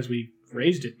have because we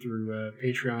raised it through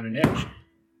Patreon and Itch.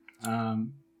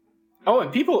 And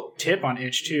people tip on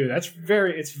Itch too. It's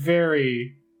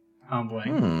very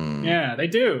humbling. Yeah, they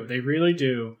do. They really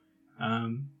do.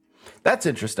 That's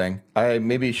interesting. I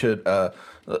maybe should.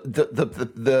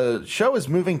 The show is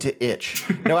moving to Itch.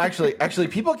 No, actually,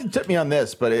 people can tip me on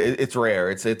this, but it's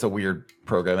rare. It's a weird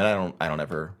program, and I don't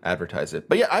ever advertise it.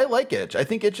 But yeah, I like Itch. I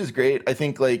think Itch is great. I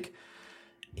think I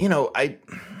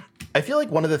feel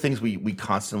like one of the things we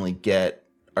constantly get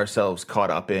ourselves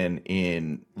caught up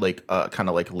in like kind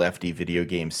of like lefty video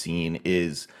game scene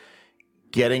is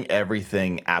getting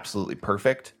everything absolutely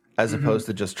perfect as opposed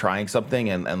to just trying something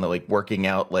and like working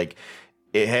out like,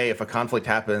 hey, if a conflict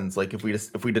happens, like if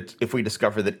we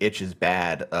discover that Itch is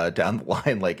bad down the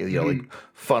line, like like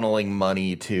funneling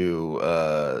money to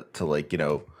like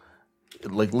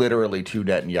like literally to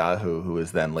Netanyahu, who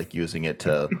is then like using it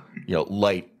to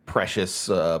light precious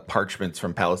parchments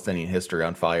from Palestinian history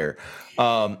on fire.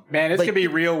 Man, it's gonna be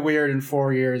real weird in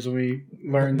 4 years when we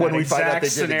learn that exact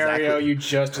scenario you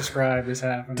just described is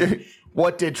happening.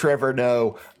 What did Trevor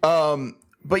know?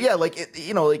 But yeah, like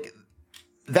like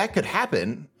that could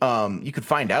happen. You could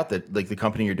find out that like the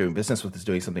company you're doing business with is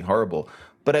doing something horrible.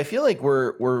 But I feel like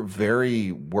we're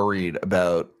very worried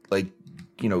about like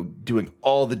doing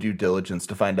all the due diligence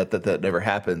to find out that never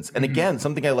happens. And again,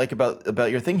 something I like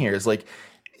about your thing here is like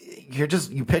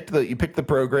you picked the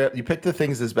program, you picked the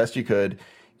things as best you could,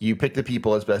 you picked the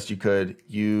people as best you could,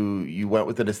 you went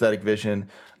with an aesthetic vision,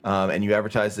 and you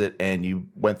advertised it and you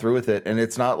went through with it. And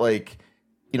it's not like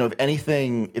if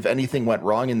anything went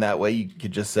wrong in that way, you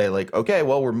could just say like, okay,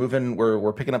 well,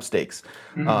 we're picking up stakes.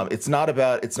 It's not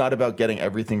about getting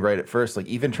everything right at first. Like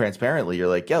even transparently, you're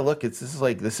like, yeah, look, this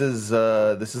is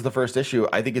the first issue.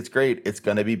 I think it's great. It's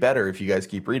gonna be better if you guys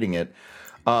keep reading it.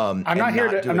 I'm not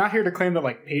here to claim that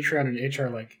like Patreon and Itch are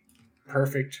like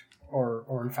perfect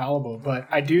or infallible, but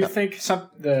I do think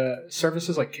the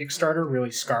services like Kickstarter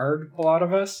really scarred a lot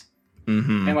of us.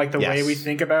 And like the way we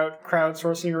think about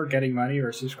crowdsourcing or getting money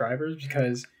or subscribers,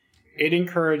 because it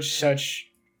encouraged such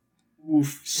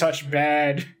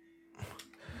bad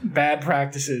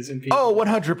practices in people. Oh,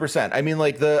 100%. I mean,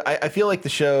 like I feel like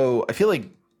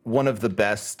one of the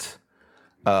best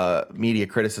media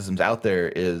criticisms out there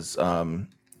is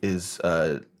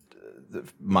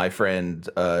my friend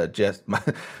Jess.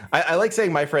 I like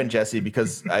saying my friend Jesse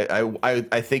because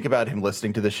I think about him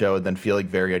listening to the show and then feeling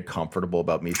very uncomfortable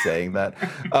about me saying that.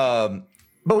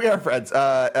 But we are friends.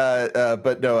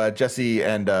 But no, Jesse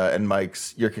and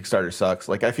Mike's Your Kickstarter Sucks.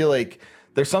 Like I feel like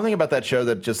there's something about that show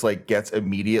that just like gets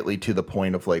immediately to the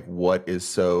point of like what is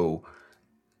so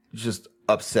just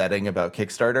upsetting about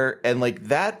Kickstarter, and like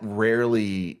that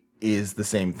rarely is the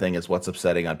same thing as what's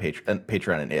upsetting on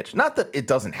Patreon and Itch. Not that it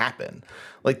doesn't happen.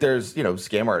 Like there's,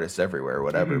 scam artists everywhere or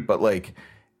whatever, but like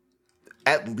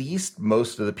at least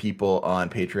most of the people on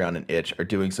Patreon and Itch are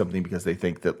doing something because they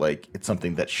think that like it's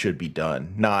something that should be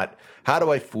done. Not how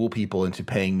do I fool people into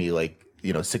paying me like,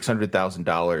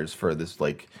 $600,000 for this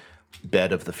like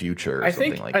bed of the future or I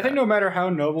something think, like I that. think no matter how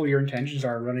noble your intentions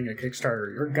are running a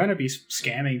Kickstarter, you're going to be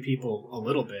scamming people a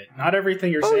little bit. Not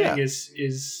everything you're saying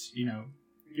is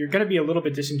you're going to be a little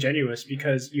bit disingenuous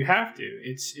because you have to.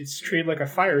 It's treated like a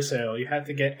fire sale. You have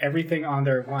to get everything on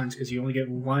there at once because you only get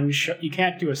one shot. You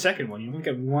can't do a second one. You only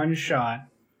get one shot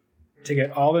to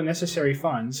get all the necessary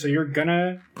funds. So you're going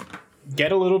to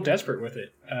get a little desperate with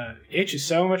it. Itch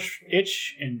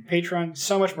and Patreon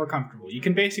so much more comfortable. You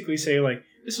can basically say like,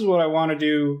 this is what I want to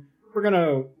do. We're going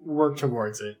to work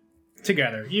towards it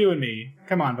together. You and me.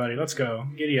 Come on, buddy. Let's go.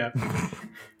 Giddy up.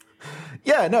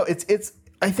 Yeah, no, it's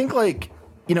I think like,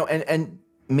 and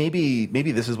maybe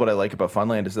this is what I like about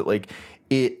Funland is that like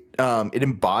it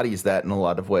embodies that in a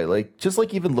lot of way. Like just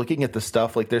like even looking at the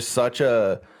stuff, like there's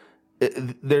the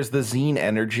zine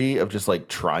energy of just like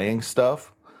trying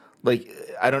stuff. Like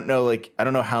I don't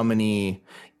know how many.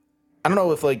 I don't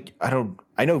know if like I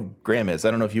know Graham is.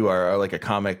 I don't know if you are like a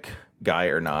comic guy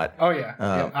or not. Oh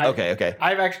yeah. Okay.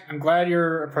 I'm glad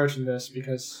you're approaching this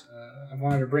because I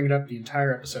wanted to bring it up the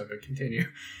entire episode, but continue.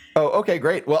 Oh, okay,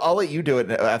 great. Well, I'll let you do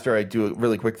it after I do a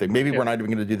really quick thing. Maybe we're not even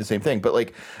going to do the same thing, but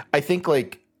like, I think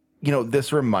like,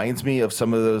 this reminds me of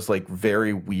some of those like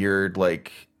very weird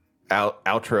like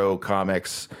outro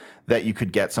comics that you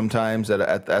could get sometimes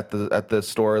at the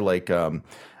store. Like, I'm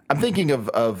thinking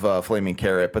of Flaming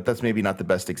Carrot, but that's maybe not the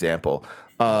best example.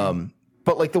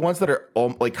 But like the ones that are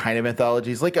like kind of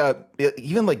anthologies, like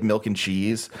even like Milk and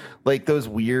Cheese, like those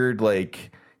weird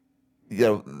like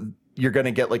you're going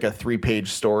to get like a 3-page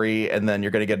story, and then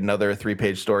you're going to get another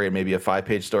 3-page story and maybe a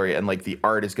 5-page story. And like the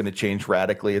art is going to change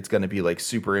radically. It's going to be like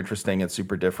super interesting and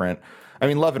super different. I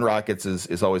mean, Love and Rockets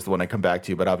is always the one I come back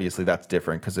to, but obviously that's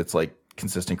different because it's like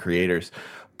consistent creators.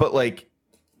 But like,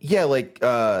 yeah, like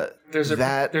there's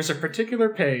a particular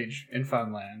page in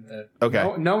Funland that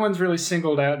okay. no one's really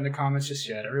singled out in the comments just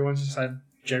yet. Everyone's just had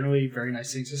generally very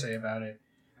nice things to say about it.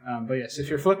 But yes, if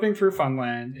you're flipping through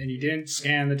Funland and you didn't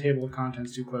scan the table of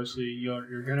contents too closely,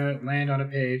 you're gonna land on a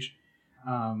page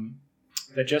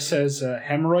that just says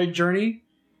Hemorrhoid Journey.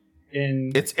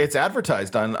 It's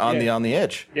advertised on the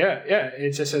itch. Yeah,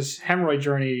 it just says Hemorrhoid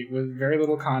Journey with very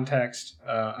little context.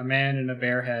 A man in a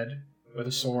bear head with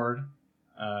a sword,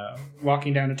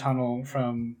 walking down a tunnel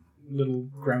from little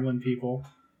gremlin people.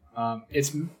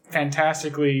 It's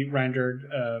fantastically rendered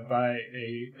by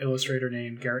a illustrator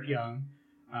named Garrett Young.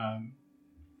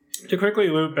 To quickly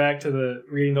loop back to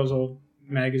reading those old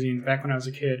magazines back when I was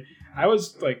a kid, I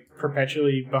was like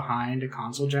perpetually behind a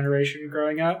console generation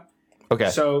growing up. Okay.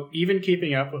 So even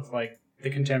keeping up with like the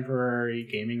contemporary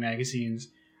gaming magazines,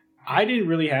 I didn't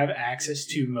really have access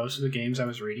to most of the games I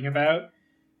was reading about.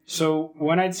 So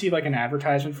when I'd see like an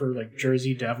advertisement for like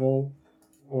Jersey Devil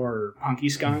or Punky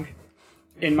Skunk,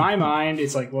 in my mind,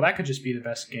 it's like, well, that could just be the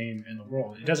best game in the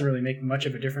world. It doesn't really make much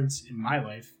of a difference in my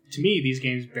life. To me, these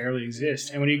games barely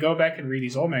exist. And when you go back and read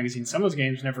these old magazines, some of those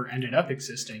games never ended up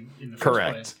existing in the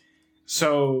first place.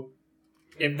 So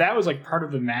if that was like part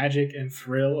of the magic and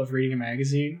thrill of reading a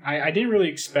magazine, I didn't really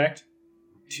expect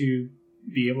to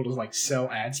be able to like sell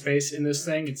ad space in this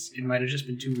thing. It might have just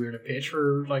been too weird a pitch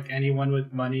for like anyone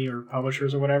with money or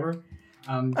publishers or whatever.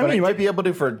 I mean, you might be able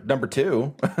to for number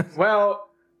 2. Well,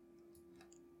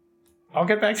 I'll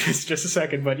get back to this in just a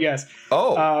second, but yes.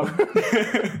 Oh.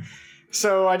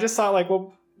 So I just thought like,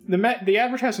 well, the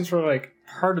advertisements were like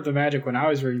part of the magic when I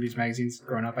was reading these magazines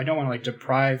growing up. I don't want to like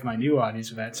deprive my new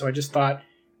audience of that. So I just thought,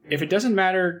 if it doesn't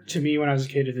matter to me when I was a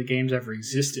kid if the games ever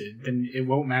existed, then it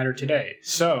won't matter today.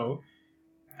 So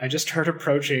I just started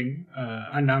approaching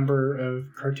a number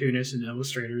of cartoonists and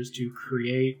illustrators to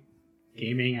create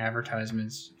gaming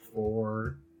advertisements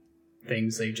for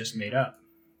things they just made up.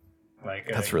 Like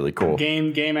that's really cool.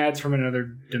 Game ads from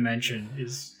another dimension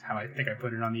is how I think I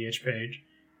put it on the itch page.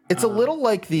 It's a little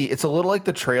like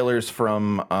the trailers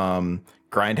from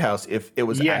Grindhouse. If it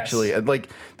was actually like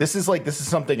this is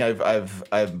something I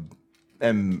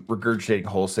am regurgitating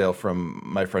wholesale from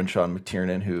my friend Sean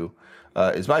McTiernan, who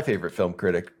is my favorite film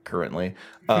critic currently.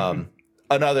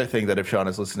 Another thing that if Sean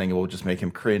is listening, it will just make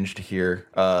him cringe to hear.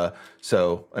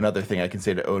 So another thing I can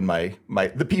say to own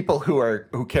the people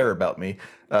who care about me.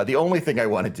 The only thing I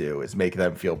want to do is make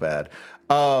them feel bad.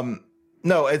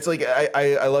 No, it's like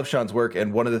I love Sean's work,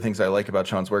 and one of the things I like about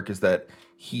Sean's work is that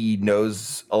he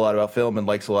knows a lot about film and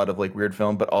likes a lot of like weird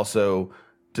film, but also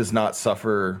does not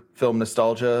suffer film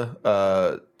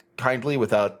nostalgia kindly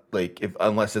without like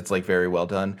unless it's like very well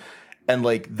done. And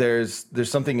like there's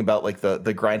something about like the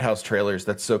Grindhouse trailers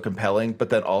that's so compelling, but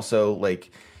then also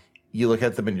like you look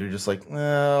at them and you're just like,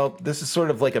 well, this is sort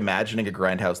of like imagining a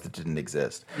Grindhouse that didn't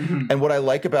exist. Mm-hmm. And what I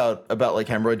like about like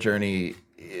Hemorrhoid Journey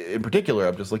in particular,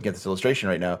 I'm just looking at this illustration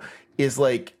right now, is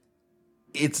like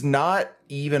it's not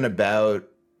even about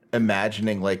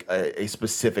imagining like a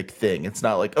specific thing. It's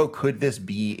not like, oh, could this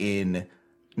be in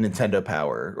Nintendo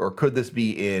Power or could this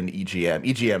be in EGM?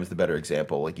 EGM is the better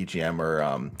example. Like EGM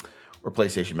or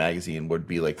PlayStation Magazine would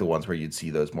be like the ones where you'd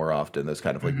see those more often, those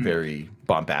kind of like very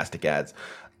bombastic ads.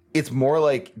 It's more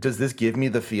like, does this give me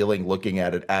the feeling looking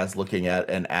at it as looking at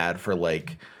an ad for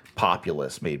like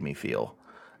Populous made me feel?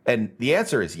 And the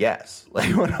answer is yes, like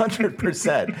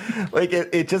 100%. Like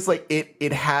it just like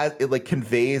it like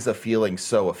conveys a feeling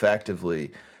so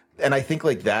effectively. And I think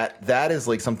like that is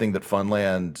like something that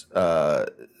Funland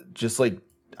just like,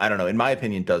 I don't know, in my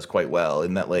opinion does quite well,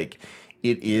 in that like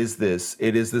it is this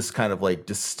kind of like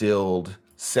distilled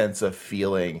sense of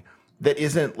feeling that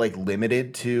isn't like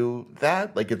limited to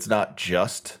that. Like it's not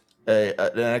just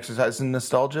an exercise in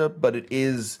nostalgia, but it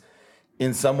is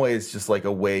in some ways just like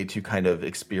a way to kind of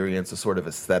experience a sort of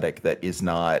aesthetic that is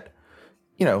not,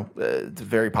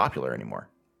 very popular anymore.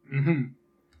 Mm-hmm.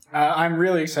 I'm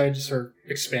really excited to sort of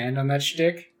expand on that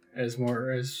shtick as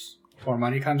more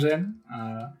money comes in.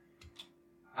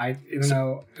 Even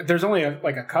though there's only a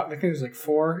couple, I think there's like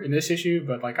 4 in this issue,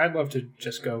 but like I'd love to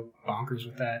just go bonkers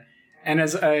with that. And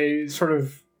as I sort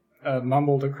of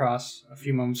mumbled across a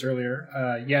few moments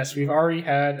earlier, yes, we've already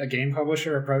had a game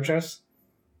publisher approach us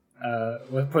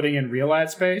with putting in real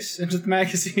ad space into the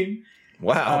magazine.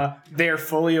 Wow. They are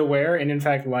fully aware and in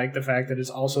fact like the fact that it's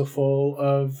also full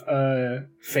of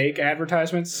fake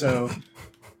advertisements. So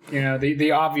you know,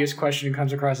 the obvious question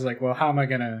comes across as like, well, how am I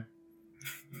gonna,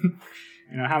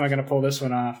 how am I gonna pull this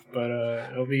one off? But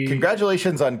it'll be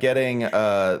congratulations on getting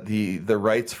the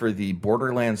rights for the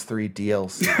Borderlands 3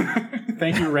 DLC.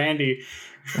 Thank you, Randy.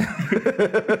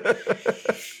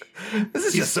 This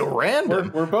is just so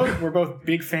random. We're both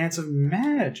big fans of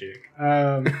magic.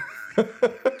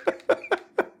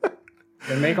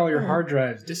 They make all your hard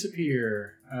drives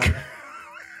disappear.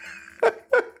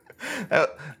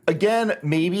 Again,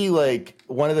 maybe like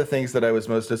one of the things that I was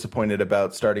most disappointed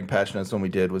about starting Passionless when we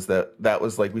did was that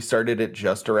was like we started it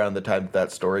just around the time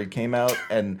that story came out,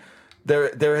 and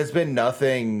there has been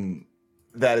nothing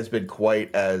that has been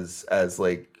quite as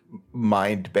like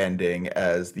mind bending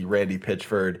as the Randy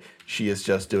Pitchford "she is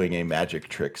just doing a magic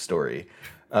trick" story.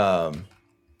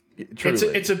 Truly.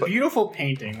 It's a beautiful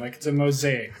painting, like it's a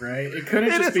mosaic, right? It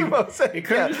couldn't just be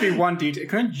one detail. It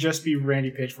couldn't just be Randy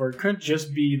Pitchford. It couldn't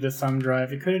just be the thumb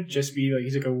drive. It couldn't just be like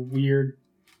he's like a weird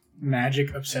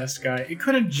magic obsessed guy. It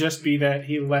couldn't just be that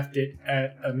he left it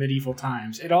at a medieval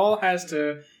times. It all has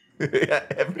to.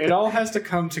 It all has to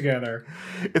come together.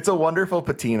 It's a wonderful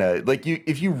patina. Like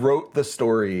if you wrote the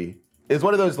story. It's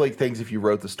one of those like things. If you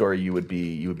wrote the story, you would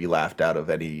be laughed out of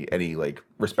any like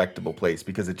respectable place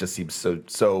because it just seems so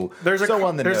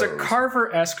on the nose. There's a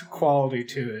Carver-esque quality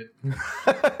to it.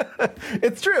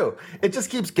 It's true. It just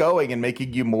keeps going and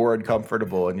making you more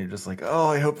uncomfortable, and you're just like, oh,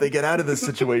 I hope they get out of this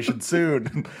situation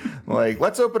soon. Like,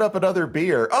 let's open up another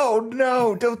beer. Oh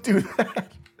no, don't do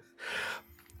that.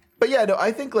 But yeah, no,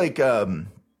 I think like I'm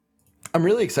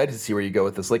really excited to see where you go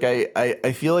with this. Like,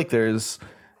 I feel like there's.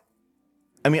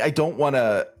 I mean, I don't want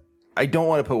to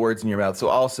put words in your mouth, so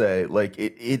I'll say like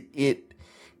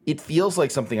it feels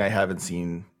like something I haven't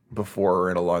seen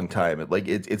before in a long time.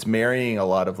 It's marrying a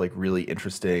lot of like really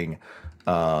interesting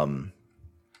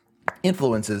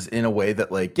influences in a way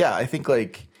that like I think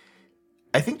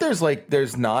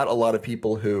there's not a lot of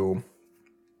people who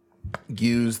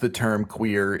use the term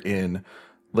queer in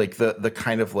like the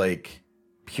kind of like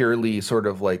purely sort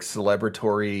of like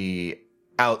celebratory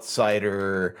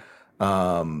outsider.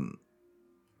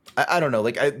 I don't know.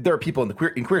 Like there are people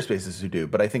in queer spaces who do,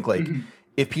 but I think like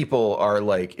if people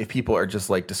are just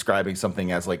like describing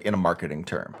something as like in a marketing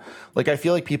term, like I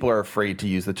feel like people are afraid to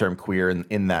use the term queer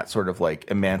in that sort of like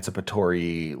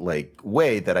emancipatory like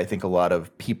way that I think a lot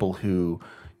of people who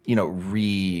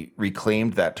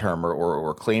reclaimed that term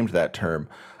or claimed that term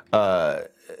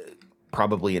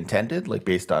probably intended, like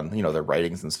based on their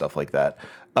writings and stuff like that.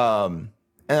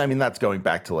 And I mean, that's going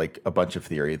back to like a bunch of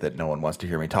theory that no one wants to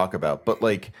hear me talk about. But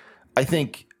like, I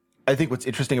think what's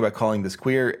interesting about calling this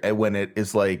queer when it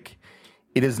is like,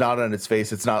 it is not on its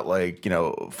face. It's not like,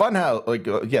 Funhouse, like,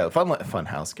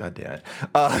 Funhouse, God damn it.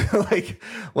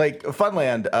 Like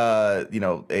Funland,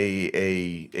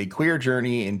 a queer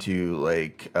journey into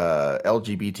like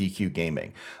LGBTQ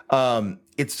gaming.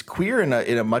 It's queer in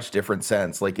a much different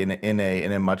sense, like in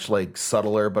a much like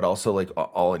subtler, but also like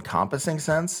all encompassing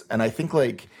sense. And I think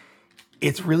like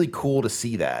it's really cool to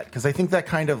see that because I think that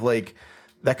kind of work,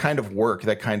 that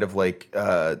kind of like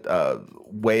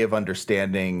way of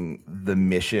understanding the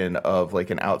mission of like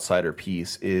an outsider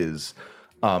piece is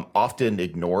often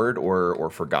ignored or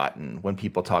forgotten when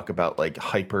people talk about like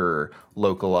hyper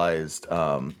localized,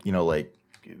 like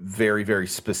very, very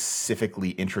specifically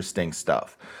interesting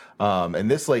stuff. And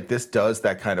this does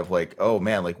that kind of like, oh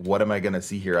man, like what am I going to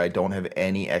see here? I don't have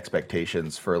any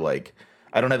expectations for like,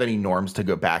 I don't have any norms to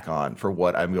go back on for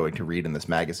what I'm going to read in this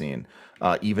magazine.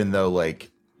 Even though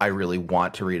like I really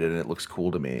want to read it and it looks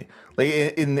cool to me. Like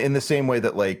in the same way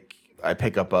that like I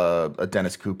pick up a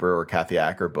Dennis Cooper or Kathy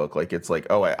Acker book, like it's like,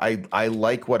 oh, I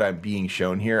like what I'm being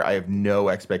shown here. I have no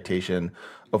expectation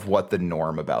of what the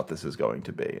norm about this is going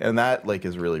to be. And that like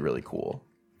is really, really cool.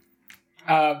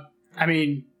 I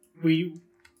mean,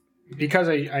 because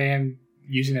I am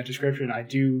using that description, I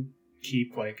do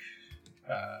keep like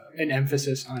an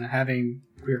emphasis on having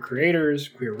queer creators,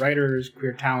 queer writers,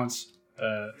 queer talents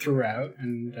throughout,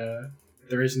 and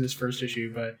there is in this first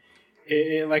issue. But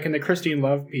like in the Christine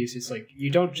Love piece, it's like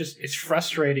it's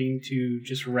frustrating to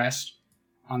just rest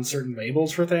on certain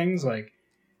labels for things. Like,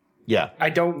 I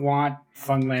don't want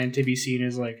Funland to be seen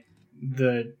as like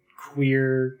the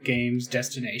queer games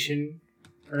destination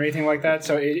or anything like that.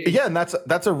 So and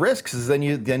that's a risk, because then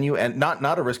you and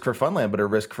not a risk for Funland, but a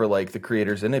risk for like the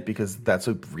creators in it, because that's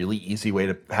a really easy way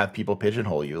to have people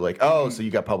pigeonhole you. Like, oh, so you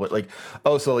got published, like,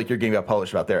 oh, so like your game got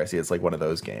published about there. I see it's like one of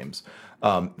those games.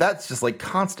 That's just like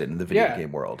constant in the video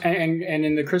game world. And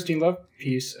in the Christine Love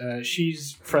piece,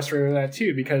 she's frustrated with that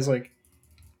too, because like,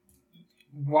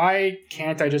 why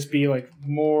can't I just be like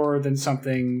more than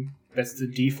something that's the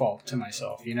default to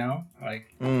myself,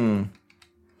 Like,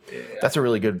 That's a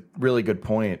really good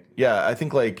point. Yeah, I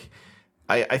think like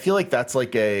I feel like that's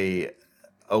like it's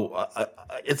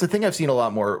a thing I've seen a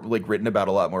lot more, like written about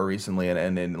a lot more recently,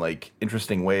 and in like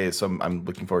interesting ways. So I'm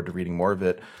looking forward to reading more of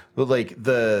it. But like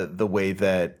the way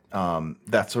that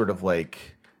that sort of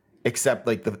like accept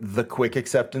like the quick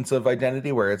acceptance of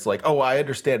identity, where it's like, oh, I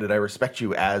understand it, I respect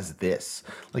you as this.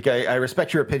 Like I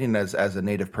respect your opinion as a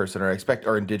Native person,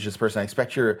 or Indigenous person. I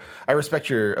respect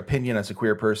your opinion as a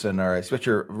queer person, or I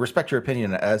respect your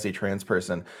opinion as a trans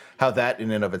person. How that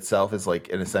in and of itself is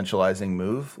like an essentializing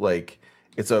move. Like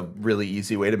it's a really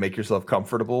easy way to make yourself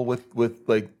comfortable with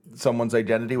like someone's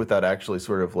identity without actually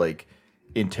sort of like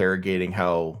interrogating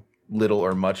how little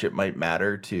or much it might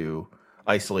matter to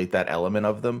isolate that element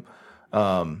of them.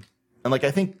 And like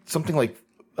I think something like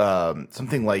I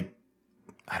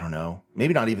don't know,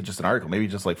 maybe not even just an article, maybe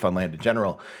just like Funland in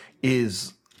general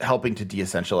is helping to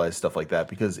de-essentialize stuff like that,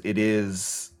 because it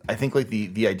is, I think like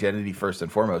the identity first and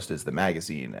foremost is the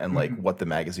magazine and like what the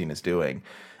magazine is doing.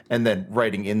 And then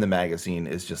writing in the magazine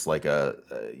is just like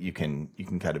you can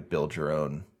kind of build your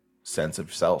own sense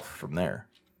of self from there.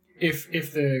 If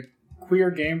the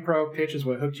Queer Game Pro pitch is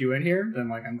what hooked you in here, then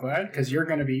like I'm glad, because you're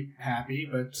going to be happy,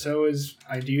 but so is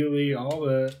ideally all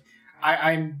the.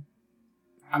 I'm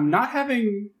not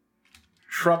having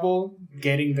trouble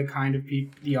getting the kind of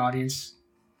the audience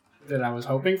that I was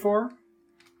hoping for.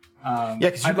 Yeah,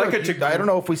 because I don't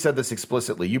know if we said this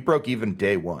explicitly. You broke even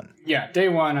day one. Yeah, day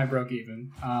one I broke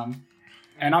even,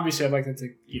 and obviously I'd like that to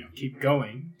keep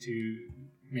going to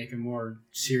make a more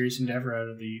serious endeavor out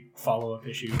of the follow-up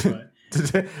issue. But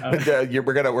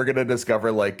we're gonna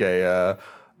discover like a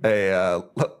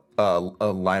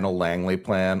Lionel Langley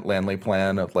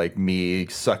plan of like me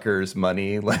suckers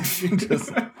money, like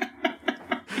just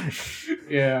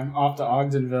yeah, off to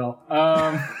Ogdenville.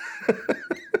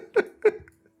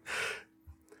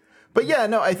 But yeah,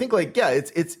 no, I think like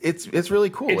it's really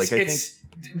cool. I think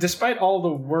despite all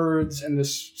the words and the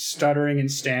stuttering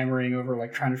and stammering over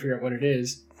like trying to figure out what it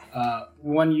is,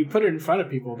 when you put it in front of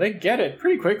people, they get it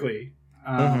pretty quickly.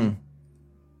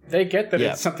 They get that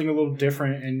it's something a little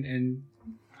different, and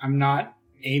I'm not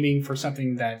aiming for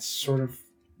something that's sort of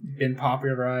been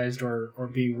popularized or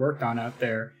being worked on out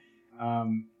there.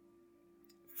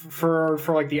 For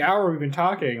like the hour we've been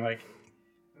talking, like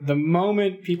the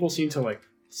moment people seem to like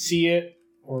see it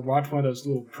or watch one of those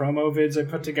little promo vids I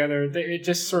put together, it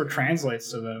just sort of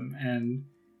translates to them. And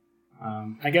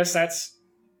I guess that's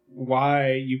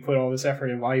why you put all this effort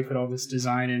and why you put all this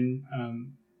design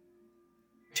and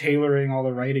tailoring all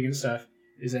the writing and stuff,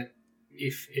 is that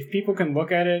if people can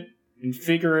look at it and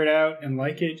figure it out and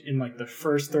like it in like the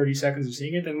first 30 seconds of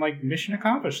seeing it, then like mission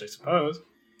accomplished, I suppose.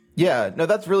 Yeah, no,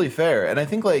 that's really fair. And I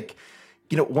think like,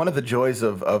 one of the joys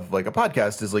of like a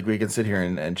podcast is like we can sit here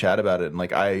and chat about it. And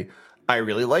like, I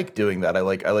really like doing that. I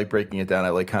like breaking it down.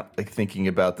 I like thinking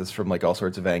about this from like all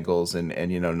sorts of angles and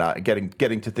not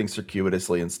getting to things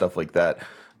circuitously and stuff like that.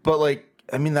 But like,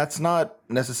 I mean, that's not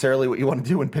necessarily what you want to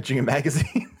do when pitching a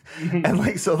magazine. And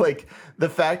like, so like the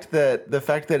fact that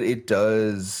it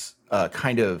does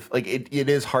kind of like it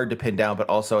is hard to pin down, but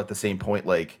also at the same point,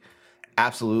 like,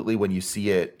 absolutely, when you see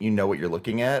it, you know what you're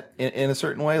looking at in a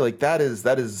certain way. Like that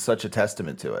is such a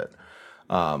testament to it.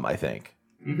 I think.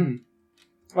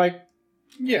 Like,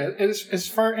 yeah, as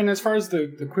far as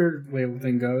the queer label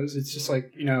thing goes, it's just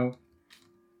like,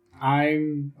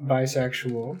 I'm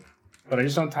bisexual, but I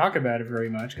just don't talk about it very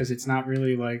much because it's not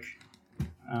really like.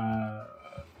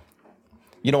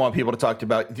 You don't want people to talk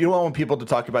about. You don't want people to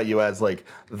talk about you as like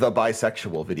the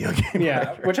bisexual video game. Yeah,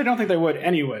 writer. Which I don't think they would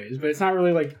anyways. But it's not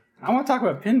really like. I want to talk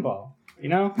about pinball,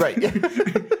 Right.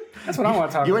 That's what I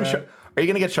want to talk about. Are you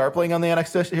going to get Sharpling on the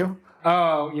next issue?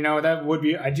 Oh, that would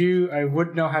be... I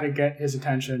would know how to get his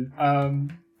attention.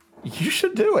 You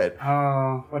should do it.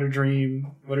 Oh, what a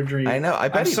dream. What a dream. I know. I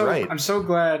bet he's right. I'm so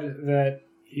glad that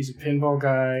he's a pinball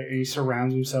guy and he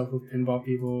surrounds himself with pinball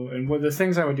people. And what the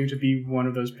things I would do to be one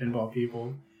of those pinball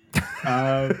people.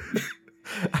 I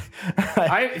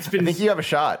think you have a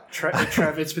shot.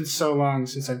 Trev, it's been so long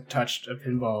since I've touched a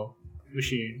pinball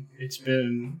machine. It's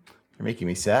been... You're making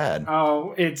me sad.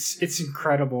 Oh, it's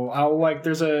incredible.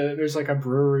 There's like a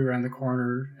brewery around the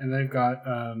corner, and they've got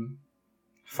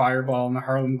Fireball and the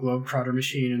Harlem Globetrotter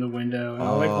machine in the window.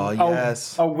 And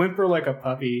yes. I'll whimper like a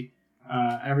puppy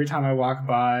every time I walk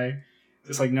by.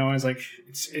 Just like no one's like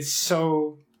it's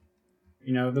so.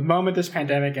 The moment this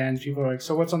pandemic ends, people are like,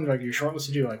 so what's on like your short list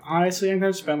to do? Like, honestly, I'm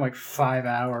going to spend like 5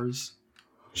 hours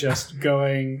just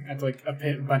going at like a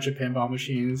bunch of pinball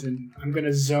machines, and I'm going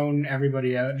to zone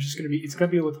everybody out. It's going to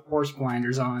be with horse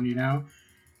blinders on,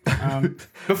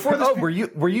 Before this,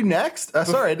 were you next?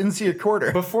 Sorry, I didn't see your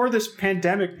quarter. Before this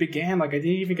pandemic began, like I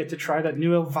didn't even get to try that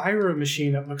new Elvira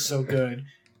machine that looks so good.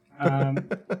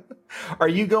 Are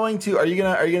you gonna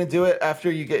do it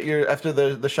after you get after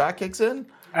the shot kicks in?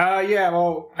 Yeah,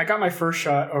 well, I got my first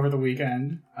shot over the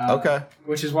weekend. Okay.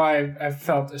 Which is why I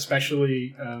felt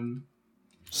especially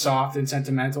soft and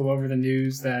sentimental over the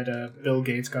news that Bill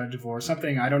Gates got a divorce.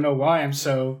 Something I don't know why I'm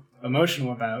so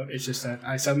emotional about. It's just that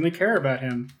I suddenly care about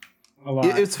him a lot.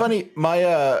 It's funny.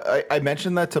 I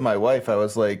mentioned that to my wife. I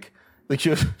was like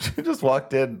she just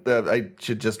walked in.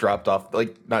 She just dropped off,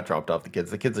 not dropped off the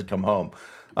kids. The kids had come home.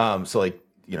 So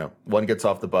one gets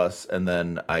off the bus, and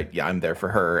then I'm there for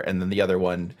her, and then the other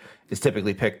one is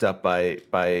typically picked up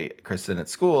by Kristen at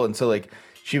school, and so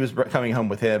she was coming home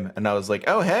with him, and I was like,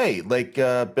 oh hey,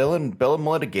 Bill and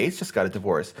Melinda Gates just got a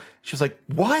divorce. She was like,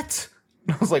 what?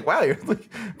 And I was like, wow, you're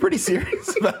pretty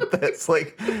serious about this.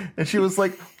 And she was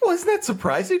like, well, isn't that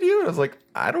surprising to you? And I was like,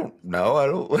 I don't know. I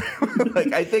don't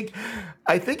I think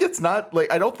it's not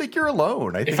I don't think you're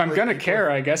alone. If I'm going to care,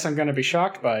 I guess I'm going to be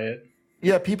shocked by it.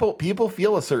 Yeah, people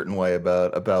feel a certain way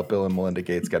about Bill and Melinda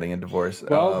Gates getting a divorce.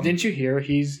 Well, didn't you hear?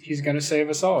 He's going to save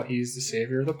us all. He's the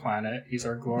savior of the planet. He's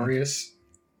our glorious.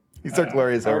 He's our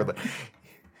glorious everything.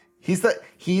 He's the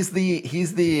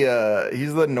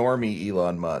normie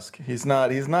Elon Musk. He's not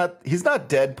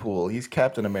Deadpool. He's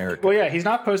Captain America. Well, yeah, he's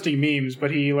not posting memes, but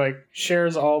he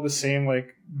shares all the same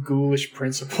ghoulish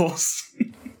principles.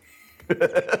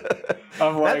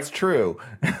 That's true.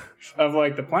 Of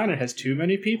the planet has too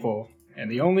many people, and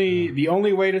the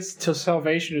only way to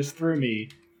salvation is through me.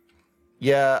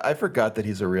 Yeah, I forgot that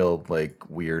he's a real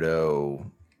weirdo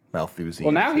Malthusian.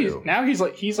 Well, now he's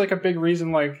a big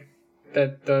reason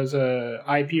that those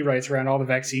IP rights around all the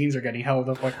vaccines are getting held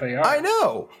up like they are. I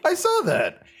know. I saw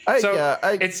that.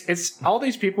 It's all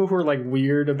these people who are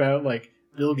weird about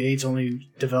Bill Gates only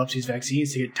develops these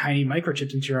vaccines to get tiny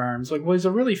microchips into your arms. Well, it's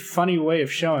a really funny way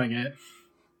of showing it.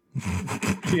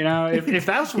 If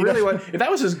that's really if that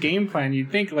was his game plan,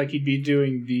 you'd think he'd be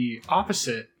doing the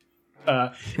opposite.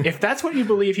 If that's what you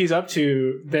believe he's up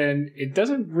to, then it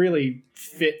doesn't really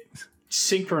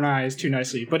synchronize too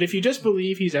nicely. But if you just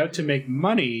believe he's out to make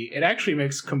money, it actually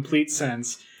makes complete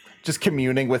sense. Just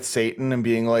communing with Satan and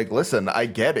being like, listen, I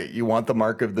get it. You want the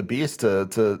mark of the beast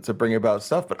to bring about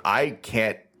stuff, but I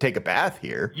can't take a bath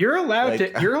here. You're allowed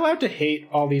to hate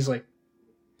all these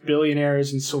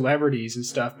billionaires and celebrities and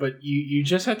stuff, but you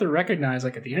just have to recognize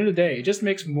at the end of the day, it just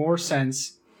makes more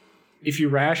sense if you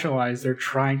rationalize they're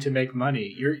trying to make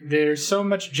money. There's so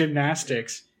much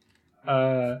gymnastics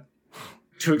to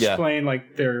explain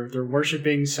they're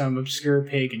worshiping some obscure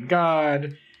pagan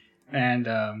god, and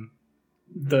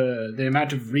the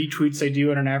amount of retweets they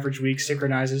do in an average week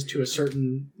synchronizes to a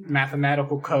certain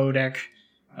mathematical codec.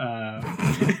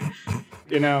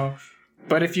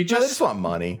 But if you they just want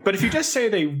money. But if you just say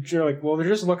they're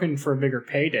just looking for a bigger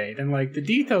payday, then the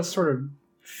details sort of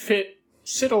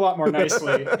sit a lot more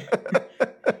nicely.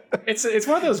 It's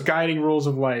one of those guiding rules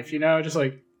of life, just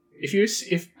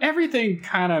if everything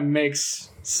kind of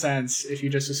makes sense, if you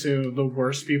just assume the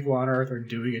worst people on earth are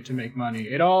doing it to make money,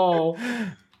 it all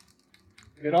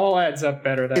adds up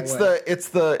better that way. It's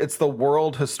the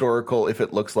world historical if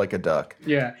it looks like a duck.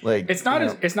 Yeah. It's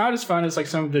not as fun as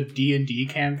some of the D&D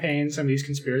campaigns some of these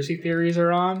conspiracy theories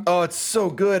are on. Oh, it's so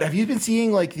good. Have you been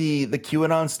seeing the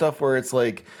QAnon stuff where it's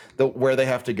where they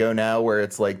have to go now, where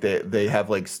it's they have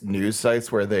news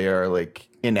sites where they are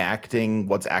enacting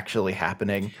what's actually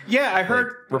happening? Yeah, I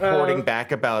heard reporting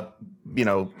back about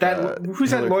who's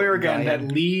that lawyer again? That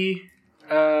Lee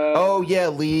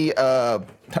Lee.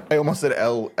 I almost said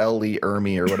L. Lee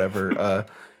Ermey or whatever.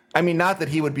 I mean, not that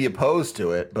he would be opposed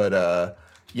to it, but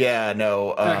he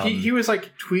was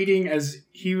tweeting as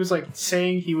he was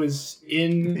saying he was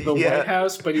in the White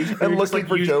House, but he was and looking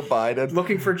for Joe Biden.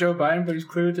 Looking for Joe Biden, but he's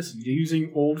clearly just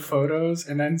using old photos,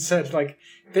 and then said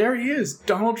there he is,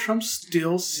 Donald Trump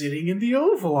still sitting in the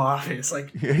Oval Office,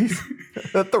 he's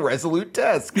at the Resolute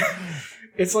desk.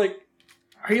 It's are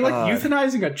you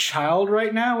euthanizing a child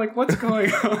right now? What's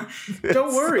going on?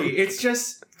 Don't worry. It's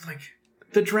just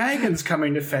the dragon's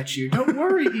coming to fetch you. Don't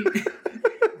worry.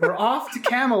 We're off to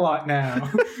Camelot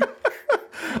now.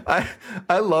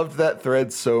 I loved that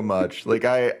thread so much.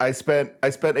 I spent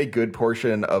a good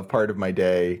portion of part of my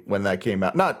day when that came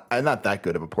out. Not that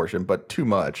good of a portion, but too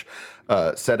much.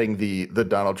 Setting the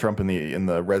Donald Trump in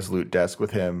the Resolute desk with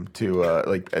him to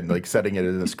setting it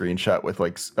in a screenshot with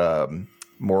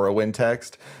Morrowind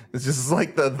text. It's just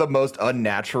like the most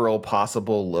unnatural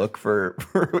possible look for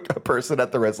a person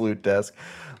at the Resolute desk.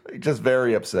 Just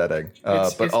very upsetting,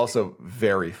 but also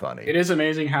very funny. It is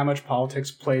amazing how much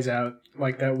politics plays out.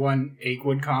 Like that one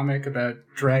Akewood comic about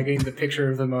dragging the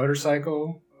picture of the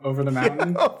motorcycle over the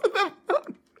mountain.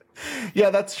 Yeah,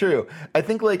 that's true. I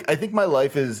think my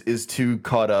life is too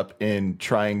caught up in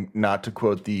trying not to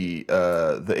quote the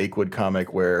Akewood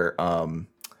comic where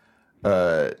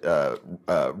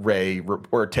Ray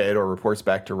or Theodore reports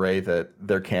back to Ray that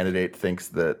their candidate thinks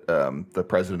that the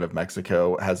president of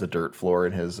Mexico has a dirt floor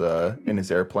in his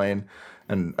airplane,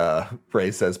 and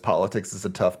Ray says politics is a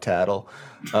tough tattle.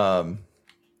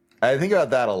 I think about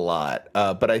that a lot,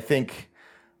 but I think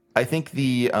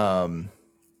the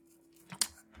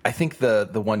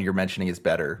one you're mentioning is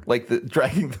better. Like the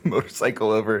dragging the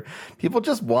motorcycle over. People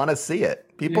just want to see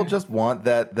it. People just want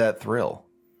that thrill.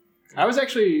 I was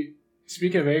actually,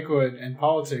 speaking of Akewood and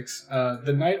politics,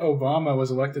 the night Obama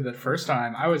was elected the first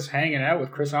time, I was hanging out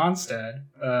with Chris Onstad,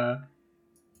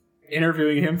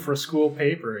 interviewing him for a school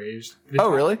paper.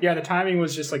 Really? Yeah, the timing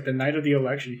was just like the night of the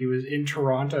election. He was in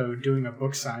Toronto doing a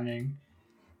book signing,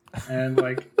 and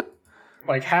like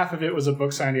half of it was a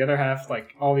book sign, the other half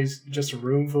like all these, just a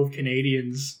room full of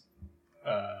Canadians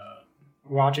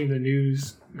watching the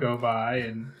news go by,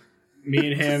 and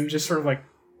me and him just sort of like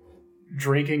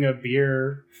drinking a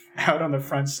beer out on the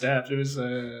front steps. It was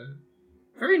a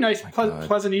very nice,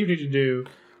 pleasant evening to do.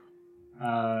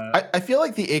 I feel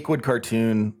like the Akewood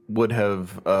cartoon would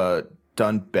have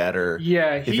done better.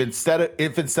 Yeah, if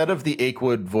instead of the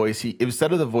Akewood voice,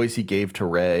 instead of the voice he gave to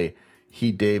Ray,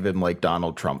 he gave him like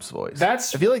Donald Trump's voice. I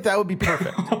feel like that would be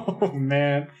perfect. Oh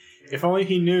man, if only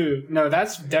he knew. No,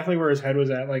 that's definitely where his head was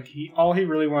at. Like all he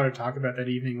really wanted to talk about that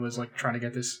evening was like trying to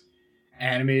get this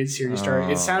animated series started.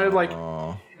 It sounded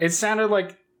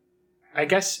like, I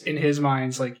guess in his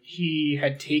minds, like he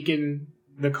had taken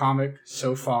the comic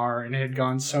so far and had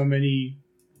gone so many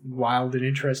wild and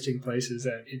interesting places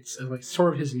that it's like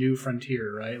sort of his new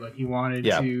frontier, right? Like he wanted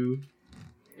to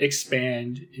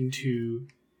expand into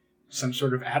some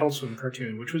sort of Adult Swim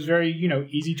cartoon, which was very,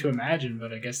 easy to imagine,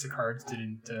 but I guess the cards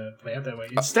didn't play out that way.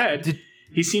 Instead,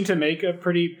 he seemed to make a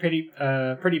pretty penny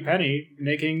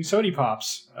making Sony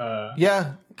Pops.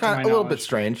 Yeah, kind of a little bit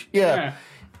strange. Yeah.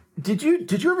 Did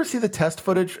you ever see the test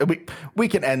footage? We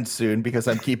can end soon because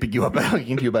I'm keeping you up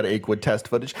talking to you about Akewood test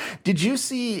footage. Did you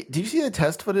see the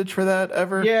test footage for that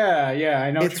ever? Yeah,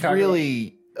 I know. It's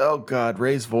really about. Oh god,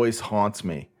 Ray's voice haunts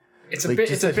me. It's a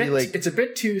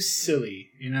bit too silly,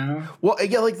 Well,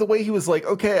 yeah, like the way he was like,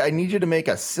 okay, I need you to make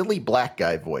a silly black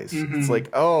guy voice. Mm-hmm. It's like,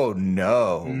 oh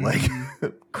no, like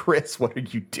Chris, what are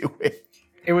you doing?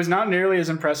 It was not nearly as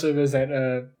impressive as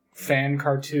that fan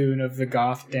cartoon of the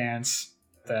goth dance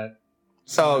that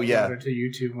uploaded to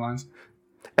YouTube once.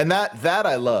 And that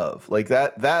I love. Like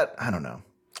that I don't know.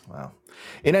 Wow.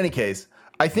 In any case,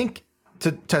 I think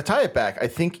to tie it back, I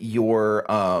think your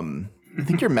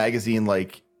magazine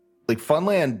like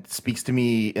Funland speaks to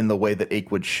me in the way that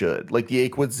Akewood should. Like the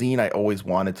Akewood zine I always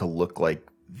wanted to look like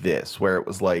this, where it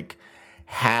was like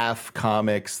half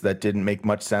comics that didn't make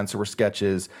much sense or were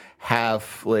sketches,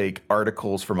 half like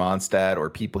articles from Onstad or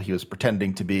people he was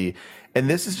pretending to be. And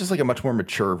this is just like a much more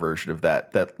mature version of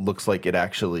that looks like it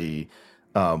actually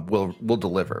will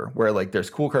deliver, where like there's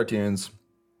cool cartoons,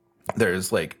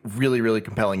 there's like really, really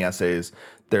compelling essays,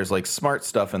 there's like smart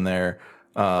stuff in there.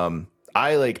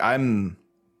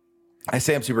 I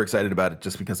say I'm super excited about it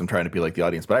just because I'm trying to be like the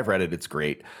audience, but I've read it. It's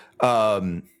great.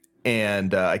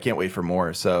 And I can't wait for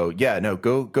more. So yeah, no,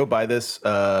 go buy this.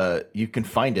 You can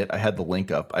find it. I had the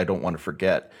link up. I don't want to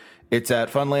forget. It's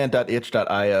at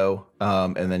funland.itch.io.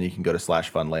 And then you can go to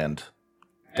 /funland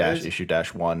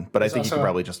 -issue-1. But I think you can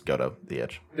probably just go to the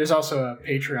Itch. There's also a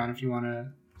Patreon if you want to.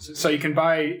 So you can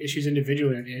buy issues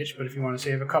individually on Itch, but if you want to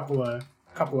save a couple of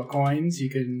coins,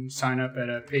 you can sign up at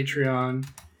a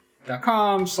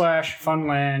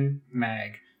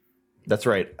patreon.com/funlandmag. That's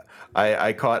right.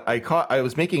 I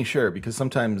was making sure because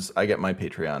sometimes I get my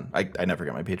Patreon. I never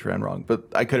get my Patreon wrong, but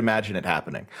I could imagine it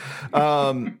happening.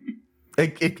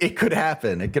 It could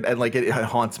happen. It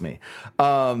haunts me.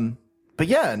 But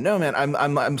yeah, no, man,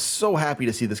 I'm so happy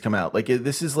to see this come out.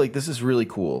 This is really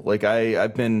cool. Like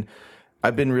I've been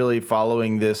really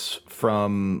following this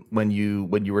from when you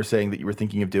were saying that you were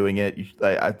thinking of doing it.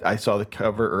 I saw the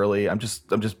cover early. I'm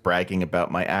just bragging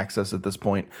about my access at this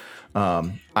point.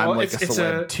 I'm a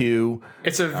celeb too.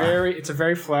 It's a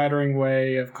very flattering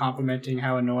way of complimenting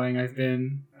how annoying I've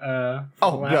been. For the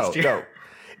last year. No.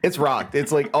 It's rocked.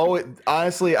 It's like,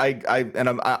 honestly,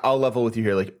 I'll level with you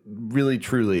here. Like, really,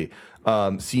 truly,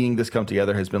 seeing this come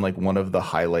together has been like one of the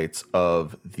highlights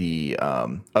of the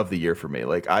year for me.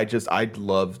 Like, I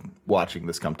love watching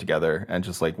this come together and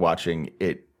just like watching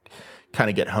it kind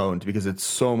of get honed, because it's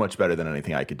so much better than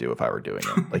anything I could do if I were doing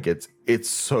it. Like, it's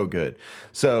so good.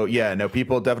 So yeah, no,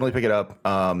 people definitely pick it up.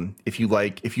 If you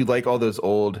like all those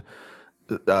old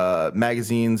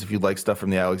magazines, if you like stuff from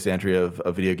the Alexandria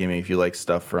of video gaming, if you like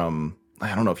stuff from,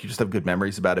 I don't know, if you just have good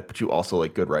memories about it, but you also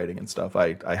like good writing and stuff,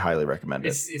 I highly recommend it.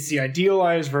 It's the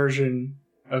idealized version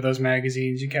of those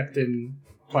magazines you kept in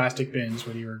plastic bins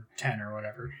when you were 10 or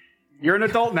whatever. You're an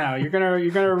adult now. You're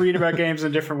gonna read about games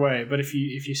in a different way. But if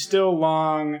you still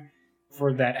long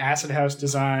for that Acid House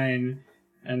design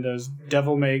and those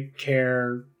Devil May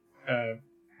Care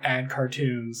ad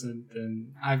cartoons,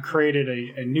 then I've created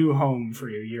a new home for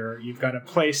you. You've got a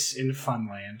place in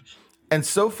Funland. And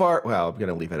so far, well, I'm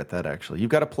gonna leave it at that. Actually, you've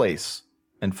got a place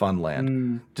in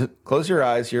Funland. Close your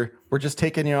eyes. We're just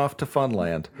taking you off to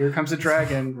Funland. Here comes the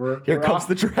dragon. Here comes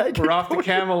the dragon. We're off to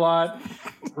Camelot.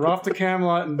 We're off to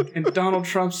Camelot, and Donald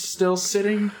Trump's still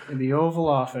sitting in the Oval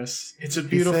Office. It's a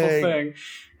beautiful thing.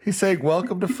 He's saying,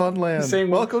 "Welcome to Funland." He's saying,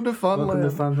 "Welcome to Funland." Welcome to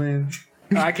Funland.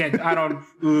 I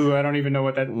don't even know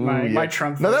what that my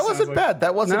Trump. No, that wasn't bad.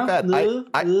 That wasn't bad.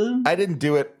 I didn't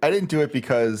do it. I didn't do it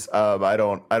because I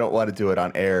don't want to do it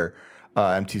on air.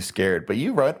 I'm too scared. But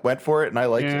you went for it, and I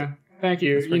liked it. Thank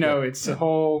you. You know, it's a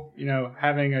whole,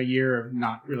 having a year of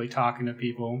not really talking to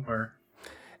people, where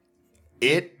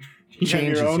it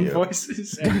changes your own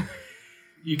voices. And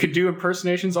you could do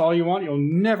impersonations all you want. You'll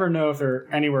never know if they're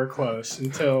anywhere close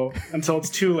until it's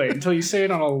too late. Until you say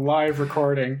it on a live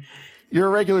recording. You're a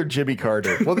regular Jimmy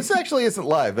Carter. Well, this actually isn't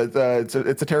live. It's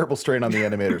a terrible strain on the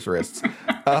animator's wrists.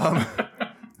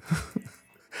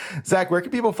 Zach, where can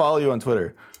people follow you on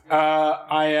Twitter?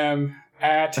 I am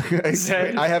at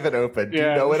Zed. I have it open. Do you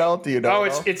know it all? Do you know? Oh,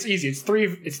 it's easy. It's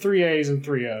three A's and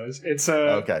three O's. It's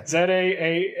okay.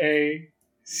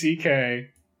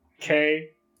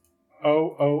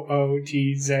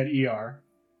 ZAACKKOOOTZER.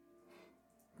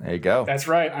 There you go. That's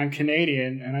right. I'm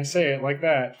Canadian, and I say it like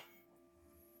that.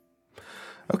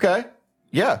 Okay.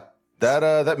 Yeah.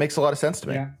 That makes a lot of sense to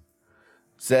me. Yeah.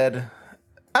 Zed.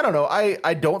 I don't know.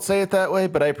 I don't say it that way,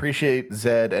 but I appreciate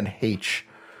Zed and H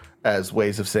as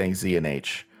ways of saying Z and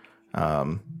H.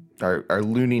 Our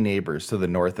loony neighbors to the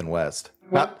north and west.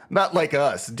 Well, not like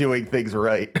us doing things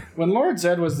right. When Lord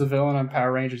Zed was the villain on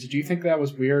Power Rangers, did you think that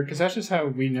was weird? Because that's just how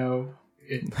we know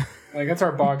it. Like, that's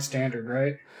our bog standard,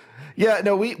 right? Yeah,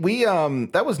 no, we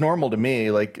that was normal to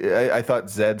me. Like, I thought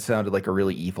Zed sounded like a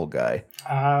really evil guy.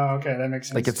 Oh, okay, that makes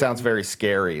sense. Like, it sounds very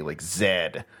scary, like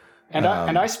Zed. And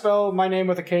I spell my name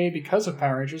with a K because of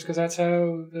Power Rangers, because that's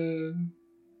how the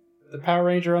Power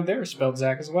Ranger on there spelled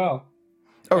Zach as well.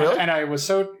 Oh, really? And it was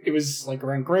like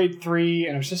around grade 3,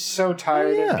 and I was just so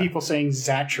tired of people saying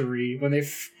Zachary when they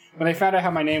found out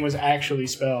how my name was actually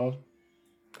spelled.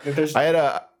 I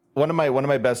had one of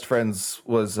my best friends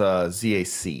was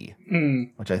ZAC,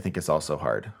 which I think is also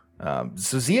hard.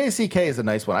 So ZACK is a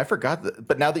nice one. I forgot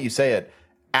but now that you say it,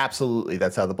 absolutely,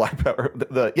 that's how the Black Power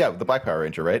the Black Power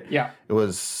Ranger, right? Yeah. It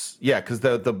was because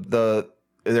there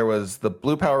was the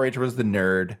Blue Power Ranger was the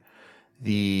nerd,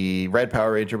 the Red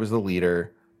Power Ranger was the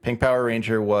leader, Pink Power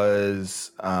Ranger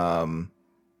was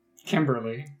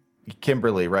Kimberly,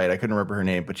 right? I couldn't remember her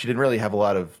name, but she didn't really have a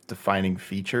lot of defining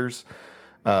features.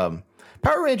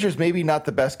 Power Rangers maybe not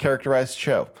the best characterized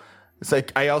show. It's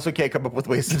like I also can't come up with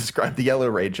ways to describe the Yellow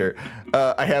Ranger.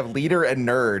 I have leader and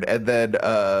nerd, and then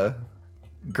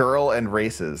girl and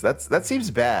races. That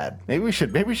seems bad. Maybe we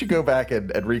should go back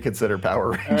and reconsider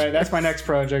Power Rangers. All right, that's my next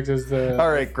project. Is the all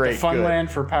right, great, the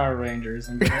Funland for Power Rangers.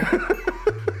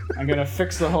 I'm gonna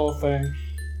fix the whole thing.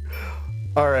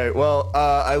 All right. Well,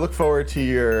 I look forward to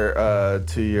your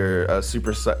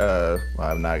super. Well,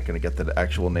 I'm not gonna get the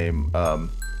actual name.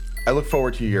 I look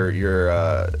forward to your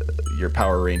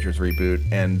Power Rangers reboot,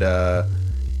 and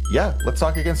yeah, let's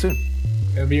talk again soon.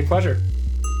 It'll be a pleasure.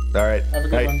 All right. Have a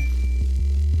good one.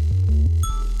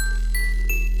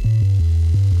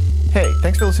 Hey,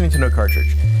 thanks for listening to No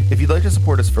Cartridge. If you'd like to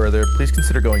support us further, please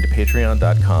consider going to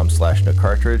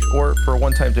patreon.com/NoCartridge, or for a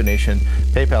one-time donation,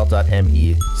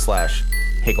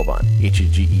 paypal.me/Hegelbon,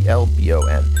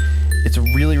 Hegelbon. It's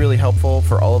really, really helpful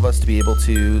for all of us to be able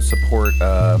to support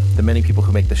the many people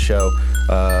who make the show,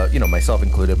 myself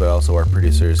included, but also our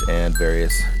producers and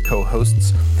various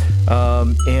co-hosts,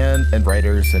 and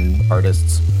writers and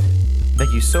artists.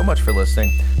 Thank you so much for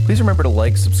listening. Please remember to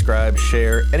like, subscribe,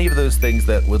 share, any of those things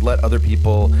that would let other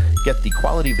people get the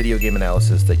quality video game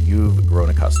analysis that you've grown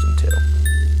accustomed to.